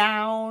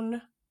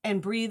down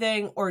and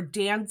breathing or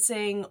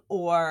dancing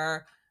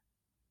or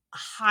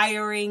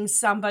hiring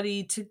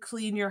somebody to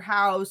clean your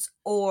house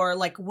or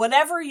like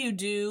whatever you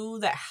do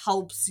that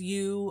helps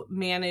you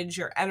manage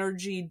your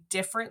energy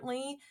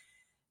differently,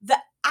 the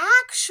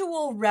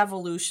actual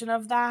revolution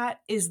of that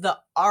is the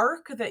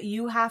arc that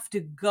you have to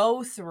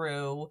go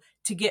through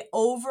to get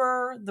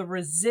over the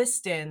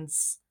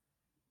resistance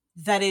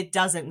that it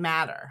doesn't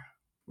matter,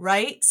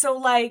 right? So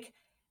like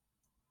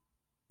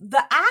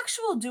the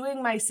actual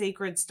doing my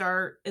sacred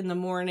start in the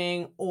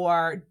morning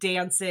or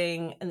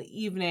dancing in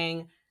the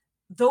evening,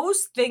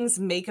 those things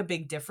make a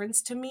big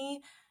difference to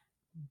me.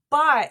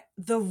 But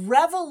the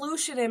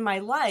revolution in my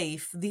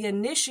life, the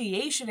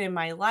initiation in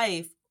my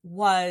life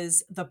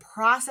was the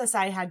process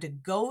I had to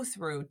go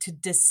through to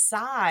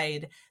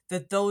decide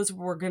that those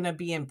were going to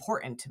be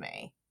important to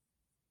me.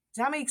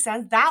 Does that make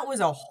sense? That was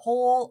a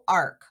whole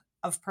arc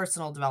of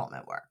personal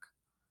development work.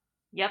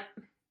 Yep.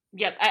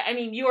 I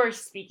mean, you are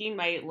speaking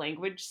my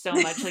language so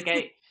much.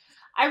 Like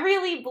I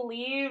really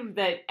believe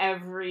that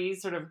every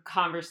sort of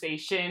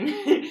conversation,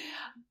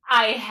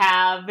 I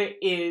have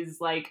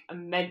is like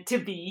meant to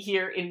be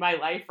here in my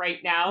life right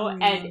now.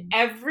 And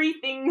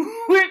everything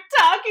we're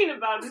talking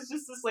about is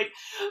just this like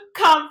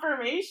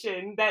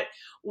confirmation that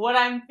what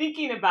I'm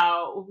thinking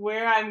about,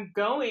 where I'm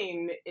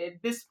going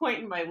at this point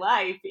in my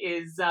life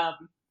is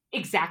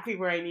exactly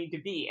where I need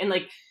to be. And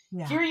like,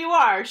 here you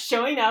are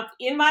showing up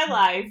in my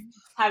life,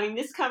 having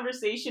this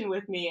conversation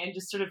with me and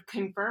just sort of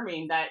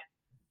confirming that,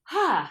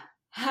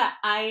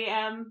 I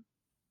am,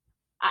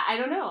 I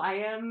don't know, I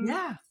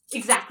am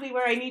exactly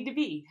where I need to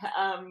be.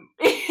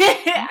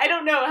 I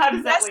don't know. How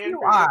does that land?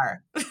 You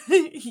are.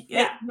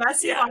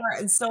 Yes, you are.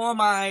 And so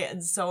am I.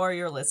 And so are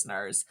your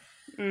listeners.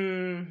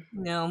 You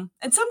know,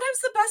 and sometimes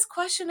the best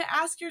question to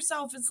ask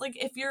yourself is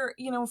like, if you're,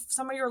 you know, if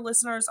some of your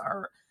listeners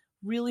are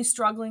really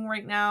struggling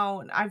right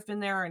now, and I've been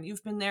there and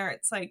you've been there,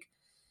 it's like,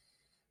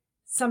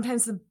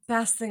 sometimes the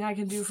best thing I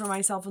can do for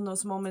myself in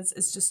those moments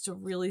is just to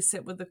really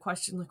sit with the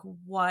question, like,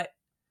 what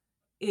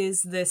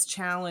is this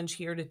challenge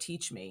here to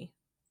teach me?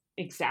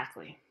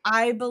 Exactly.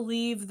 I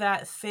believe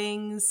that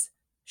things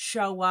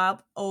show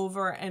up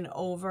over and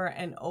over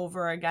and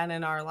over again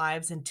in our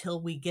lives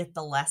until we get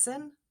the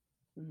lesson.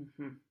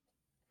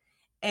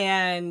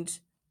 And,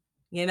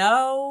 you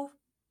know,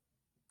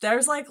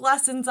 there's like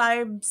lessons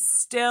I'm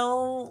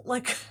still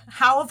like,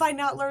 how have I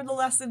not learned the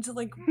lesson to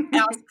like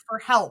ask for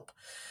help?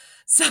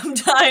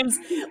 Sometimes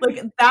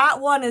like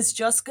that one is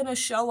just going to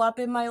show up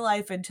in my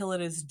life until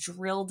it is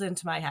drilled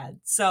into my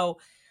head. So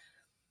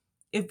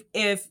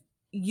if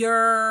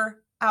you're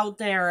out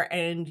there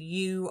and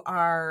you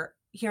are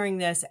hearing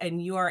this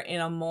and you are in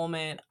a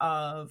moment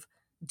of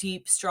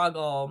deep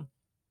struggle,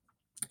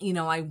 you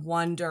know, I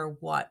wonder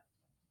what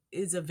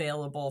is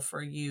available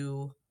for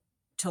you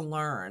to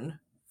learn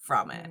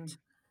from it.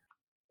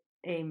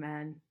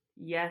 Amen.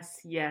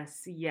 Yes,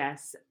 yes,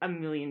 yes. A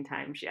million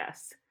times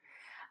yes.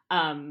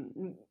 I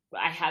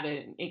had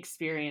an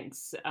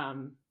experience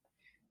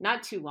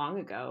not too long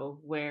ago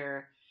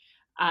where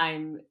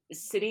I'm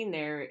sitting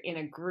there in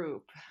a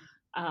group,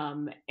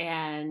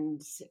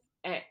 and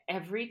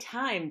every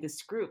time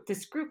this group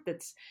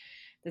that's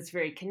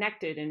very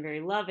connected and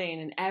very loving,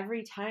 and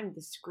every time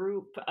this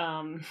group,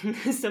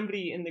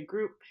 somebody in the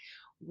group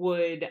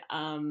would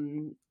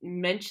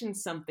mention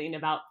something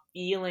about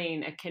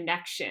feeling a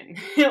connection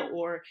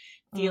or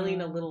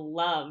feeling a little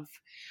love,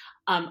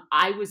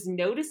 I was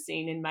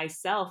noticing in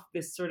myself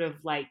this sort of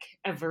like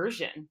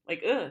aversion,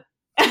 like, ugh.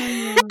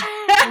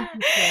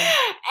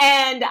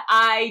 And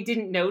I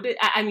didn't notice.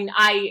 I mean,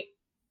 I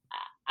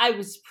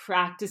was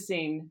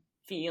practicing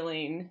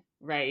feeling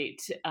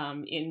right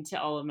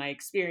into all of my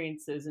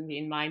experiences and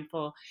being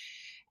mindful.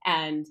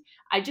 And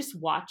I just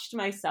watched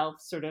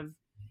myself sort of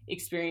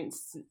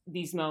experience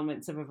these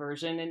moments of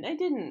aversion, and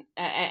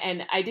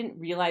I didn't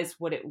realize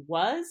what it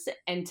was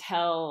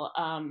until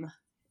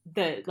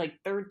the like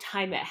third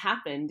time it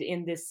happened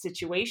in this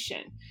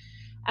situation.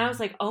 And I was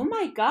like, oh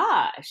my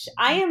gosh,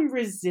 I am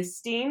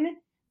resisting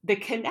the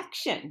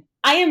connection.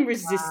 I am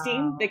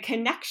resisting the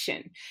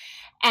connection.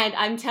 And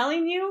I'm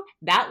telling you,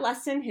 that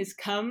lesson has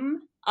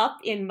come up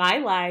in my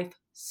life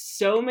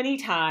so many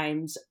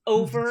times,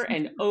 over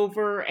and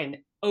over and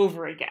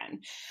over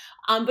again.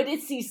 But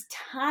it's these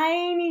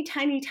tiny,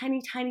 tiny,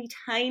 tiny, tiny,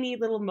 tiny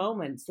little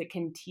moments that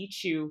can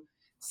teach you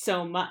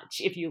so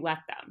much if you let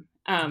them.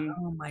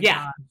 Oh my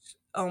gosh.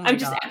 Oh my I'm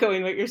just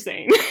echoing what you're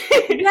saying.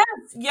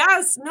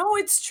 Yes. No,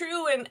 it's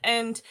true.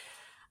 And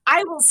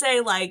I will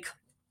say, like,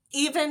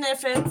 even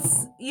if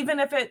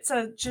it's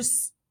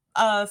just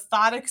a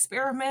thought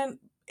experiment,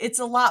 it's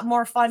a lot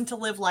more fun to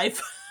live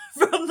life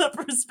from the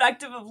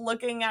perspective of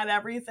looking at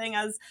everything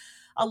as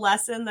a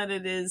lesson than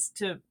it is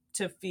to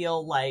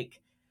feel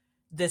like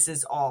this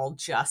is all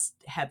just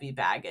heavy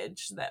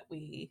baggage that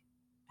we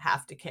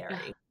have to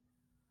carry.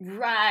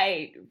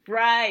 Right.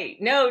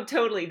 No,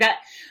 totally. That,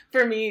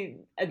 for me,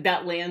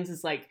 that lands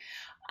is like,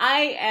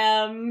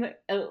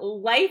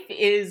 life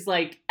is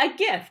like a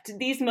gift.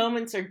 These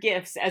moments are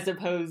gifts as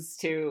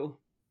opposed to,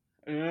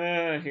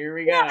 here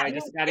we go. I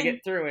just got to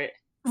get through it.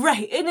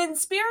 Right. And in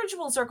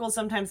spiritual circles,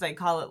 sometimes they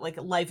call it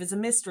like life is a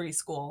mystery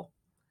school.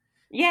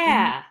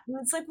 Yeah. And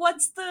it's like,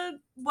 what's the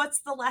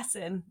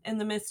lesson in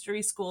the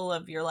mystery school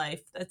of your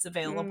life that's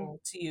available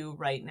to you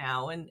right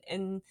now?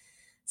 And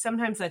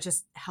sometimes that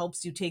just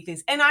helps you take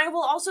things. And I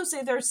will also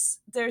say there's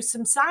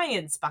some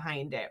science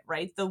behind it,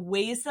 right? The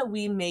ways that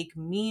we make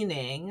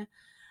meaning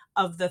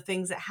of the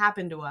things that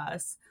happen to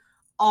us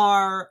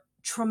are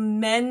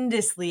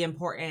tremendously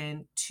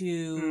important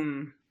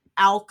to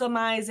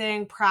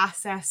alchemizing,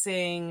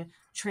 processing,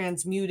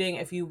 transmuting,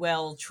 if you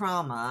will,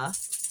 trauma,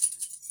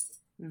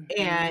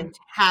 and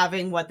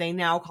having what they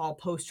now call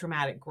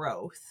post-traumatic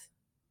growth.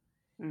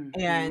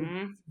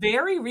 And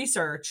very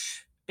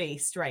research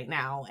based right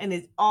now. And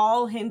it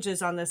all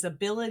hinges on this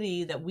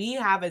ability that we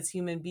have as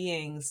human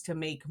beings to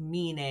make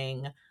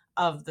meaning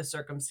of the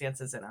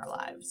circumstances in our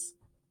lives.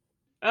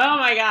 Oh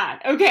my God.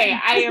 Okay.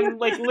 I am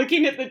like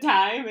looking at the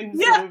time and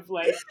sort of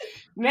like,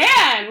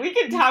 man, we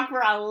could talk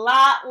for a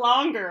lot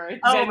longer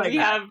than we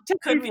have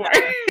time for.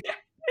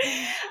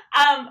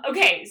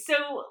 Okay.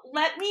 So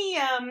let me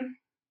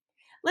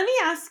Let me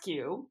ask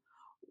you,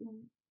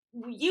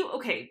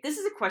 okay, this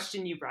is a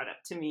question you brought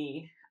up to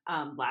me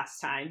last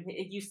time.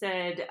 You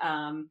said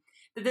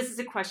that this is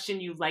a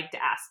question you like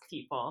to ask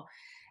people.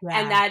 And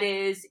Yeah. that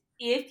is,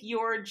 if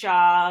your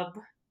job,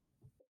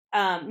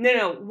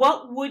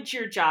 what would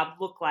your job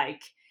look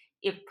like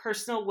if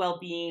personal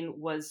well-being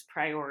was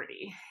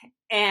priority?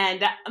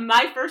 And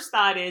my first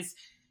thought is,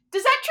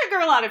 does that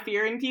trigger a lot of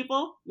fear in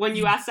people when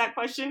you ask that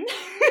question?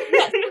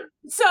 Yes.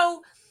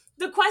 So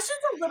the question's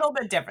a little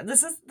bit different.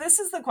 This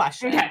is the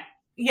question. Okay.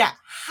 Yeah.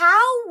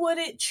 How would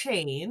it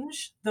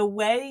change the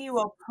way you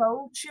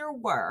approach your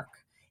work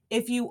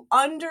if you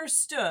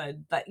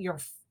understood that your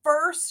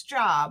first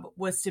job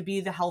was to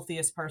be the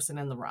healthiest person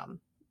in the room?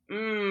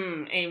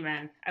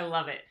 Amen. I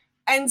love it.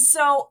 And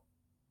so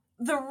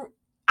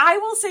I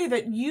will say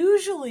that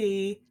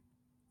usually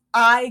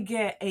I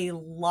get a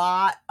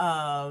lot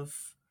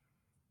of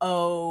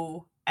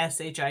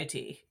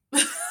OSHIT.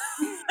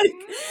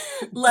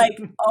 like,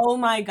 oh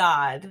my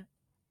God,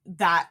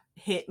 that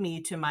hit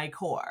me to my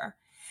core.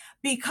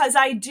 Because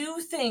I do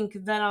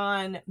think that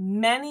on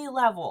many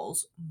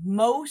levels,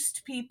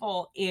 most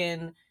people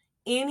in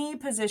any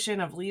position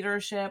of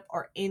leadership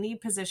or any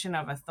position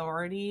of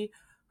authority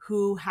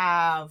who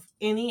have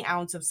any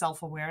ounce of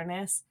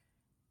self-awareness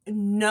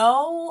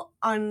know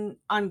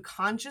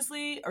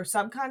unconsciously or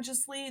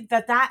subconsciously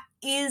that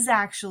is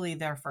actually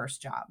their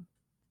first job,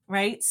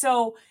 right?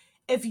 So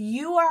if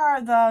you are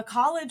the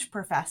college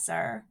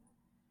professor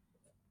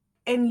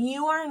and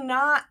you're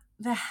at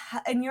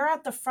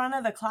the front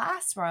of the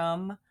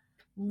classroom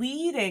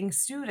leading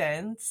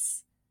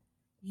students,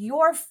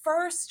 your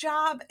first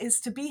job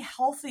is to be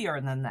healthier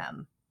than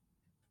them,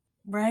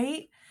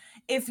 right?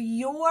 If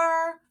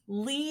you're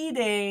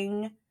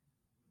leading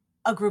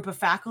a group of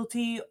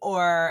faculty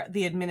or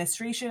the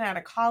administration at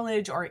a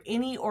college or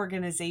any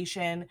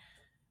organization,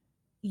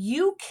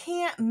 you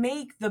can't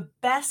make the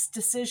best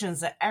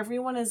decisions that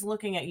everyone is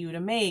looking at you to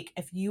make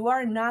if you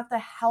are not the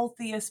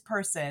healthiest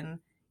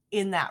person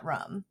in that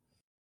room.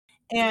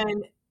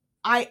 And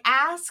I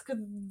ask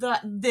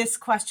this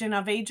question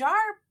of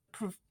HR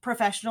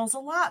professionals a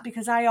lot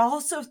because I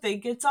also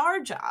think it's our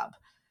job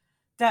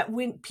that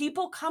when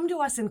people come to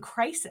us in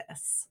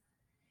crisis,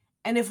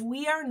 and if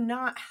we are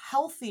not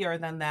healthier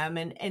than them,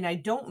 and I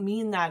don't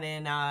mean that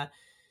in a,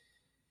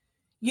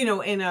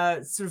 in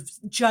a sort of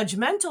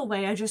judgmental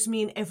way, I just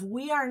mean if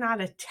we are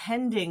not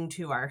attending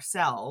to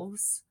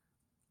ourselves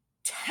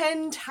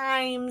 10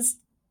 times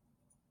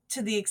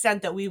to the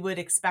extent that we would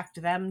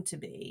expect them to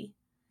be,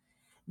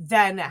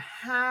 then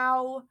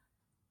how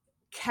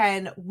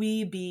can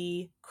we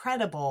be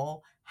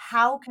credible?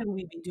 How can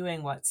we be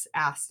doing what's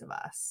asked of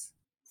us?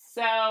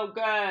 So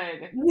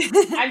good.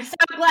 I'm so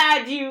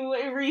glad you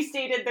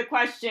restated the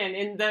question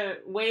in the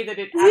way that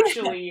it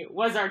actually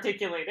was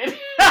articulated.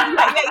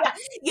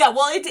 Yeah.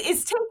 Well,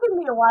 it's taken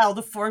me a while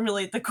to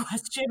formulate the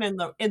question in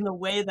the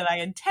way that I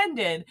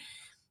intended,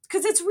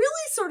 because it's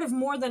really sort of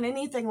more than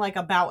anything like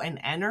about an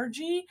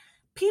energy.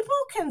 People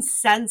can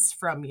sense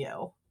from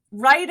you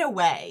right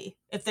away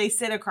if they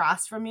sit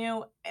across from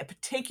you,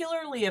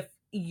 particularly if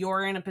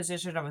you're in a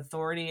position of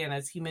authority, and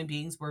as human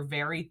beings we're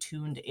very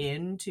tuned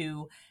in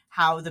to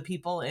how the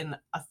people in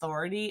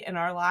authority in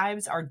our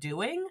lives are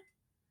doing.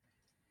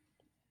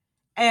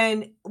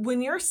 And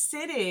when you're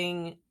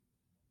sitting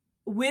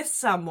with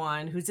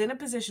someone who's in a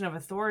position of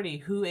authority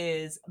who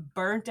is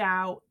burnt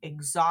out,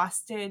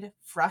 exhausted,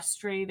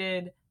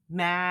 frustrated,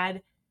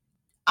 mad,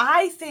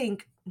 I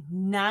think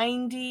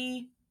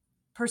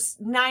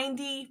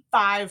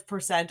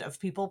 95% of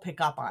people pick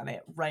up on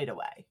it right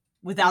away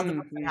without the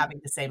person having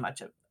to say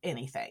much of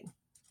anything.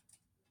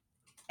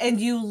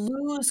 And you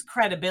lose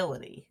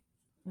credibility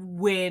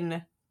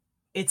when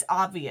it's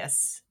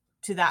obvious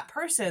to that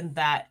person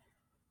that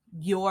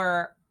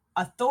your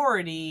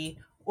authority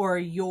or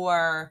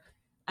your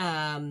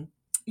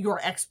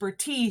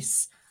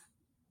expertise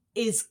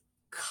is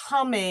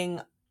coming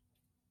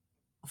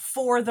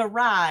for the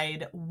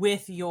ride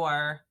with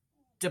your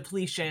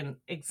depletion,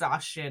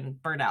 exhaustion,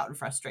 burnout, and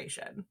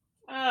frustration.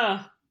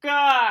 Oh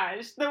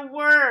gosh, the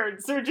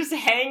words are just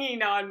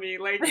hanging on me.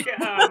 Like,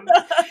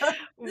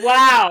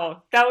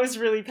 wow, that was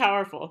really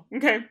powerful.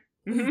 Okay.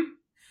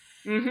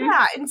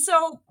 Yeah, and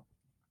so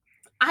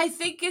I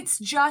think it's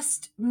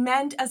just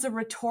meant as a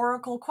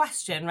rhetorical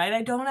question, right?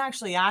 I don't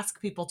actually ask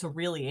people to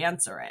really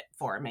answer it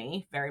for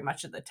me very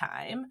much of the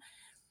time.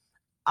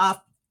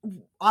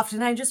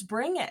 Often I just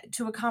bring it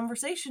to a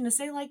conversation to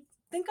say, like,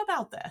 think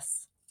about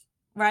this,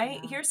 right?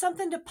 Yeah. Here's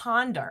something to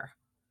ponder.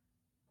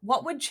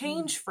 What would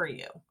change for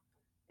you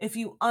if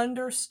you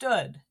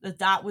understood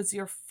that was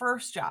your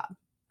first job,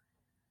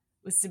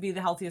 was to be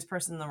the healthiest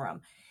person in the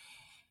room?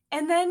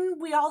 And then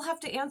we all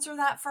have to answer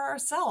that for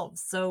ourselves.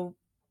 So,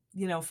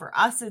 for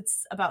us,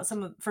 it's about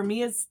for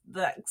me, it's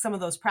some of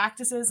those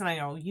practices. And I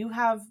know you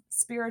have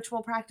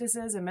spiritual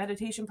practices and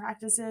meditation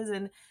practices.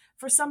 And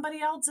for somebody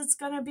else, it's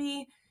going to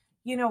be,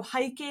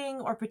 hiking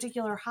or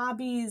particular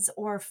hobbies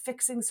or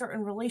fixing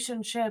certain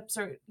relationships,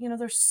 or,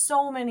 there's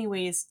so many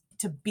ways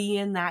to be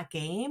in that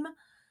game.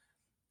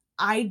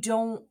 I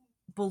don't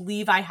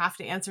believe I have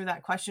to answer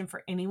that question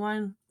for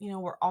anyone.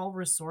 We're all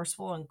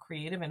resourceful and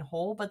creative and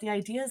whole, but the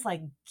idea is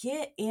like,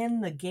 get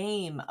in the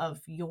game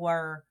of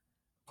your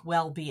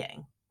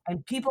well-being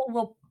and people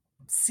will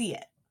see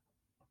it.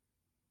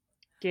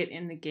 Get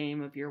in the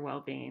game of your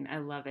well-being. I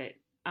love it.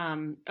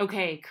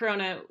 Okay,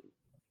 Corona,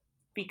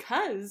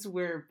 because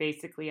we're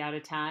basically out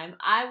of time,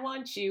 I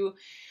want you,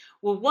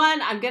 well,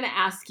 one, I'm going to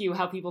ask you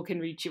how people can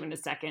reach you in a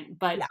second,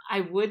 but Yeah.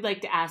 I would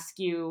like to ask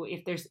you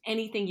if there's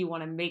anything you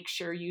want to make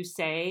sure you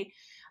say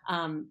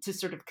to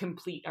sort of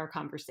complete our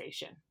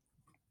conversation.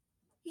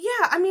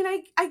 Yeah, I mean,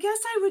 I guess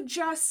I would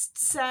just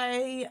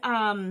say,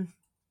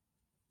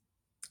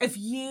 if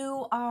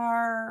you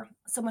are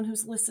someone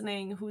who's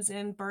listening, who's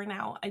in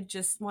burnout, I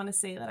just want to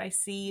say that I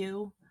see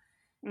you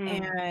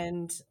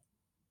and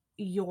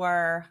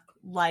your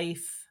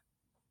life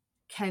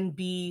can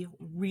be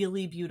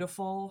really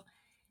beautiful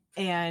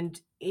and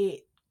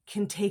it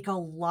can take a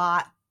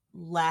lot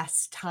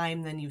less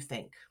time than you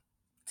think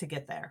to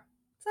get there.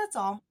 So that's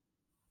all.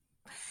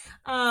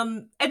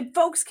 And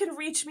folks can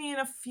reach me in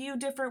a few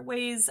different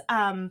ways.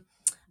 I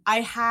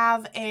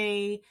have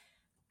a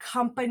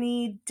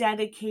company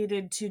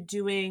dedicated to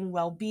doing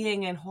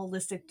well-being and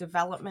holistic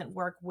development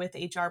work with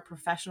HR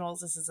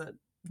professionals. This is a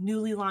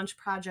newly launched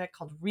project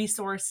called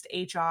Resourced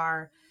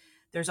HR.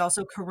 There's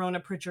also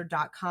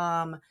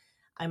coronapritchard.com.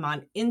 I'm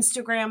on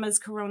Instagram as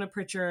Corona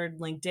Pritchard,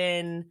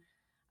 LinkedIn,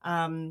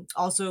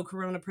 also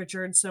Corona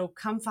Pritchard. So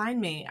come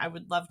find me. I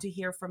would love to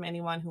hear from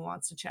anyone who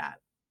wants to chat.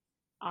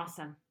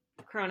 Awesome.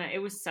 Corona, it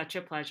was such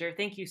a pleasure.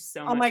 Thank you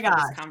so Oh much my for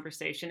gosh. this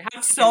conversation.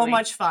 How So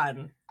much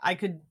fun. I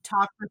could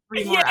talk for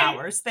 3 more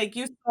hours. Thank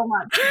you so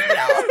much.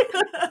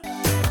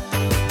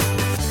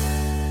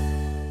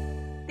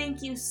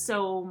 Thank you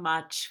so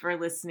much for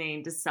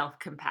listening to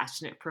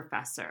Self-Compassionate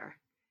Professor.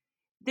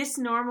 This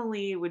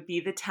normally would be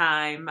the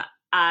time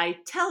I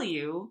tell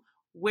you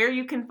where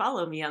you can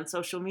follow me on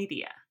social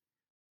media,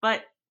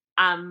 but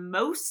I'm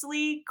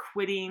mostly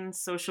quitting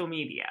social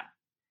media.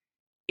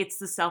 It's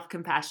the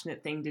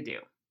self-compassionate thing to do.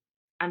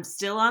 I'm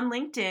still on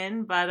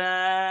LinkedIn, but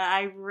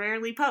I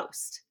rarely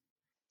post.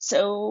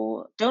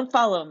 So don't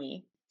follow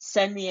me.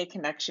 Send me a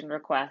connection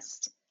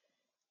request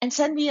and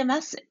send me a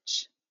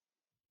message.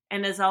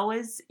 And as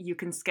always, you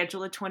can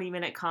schedule a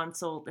 20-minute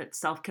consult at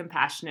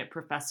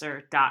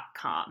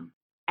selfcompassionateprofessor.com.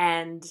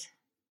 And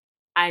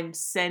I'm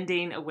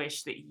sending a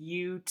wish that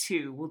you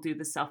too will do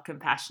the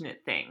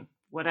self-compassionate thing,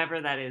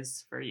 whatever that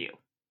is for you.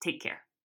 Take care.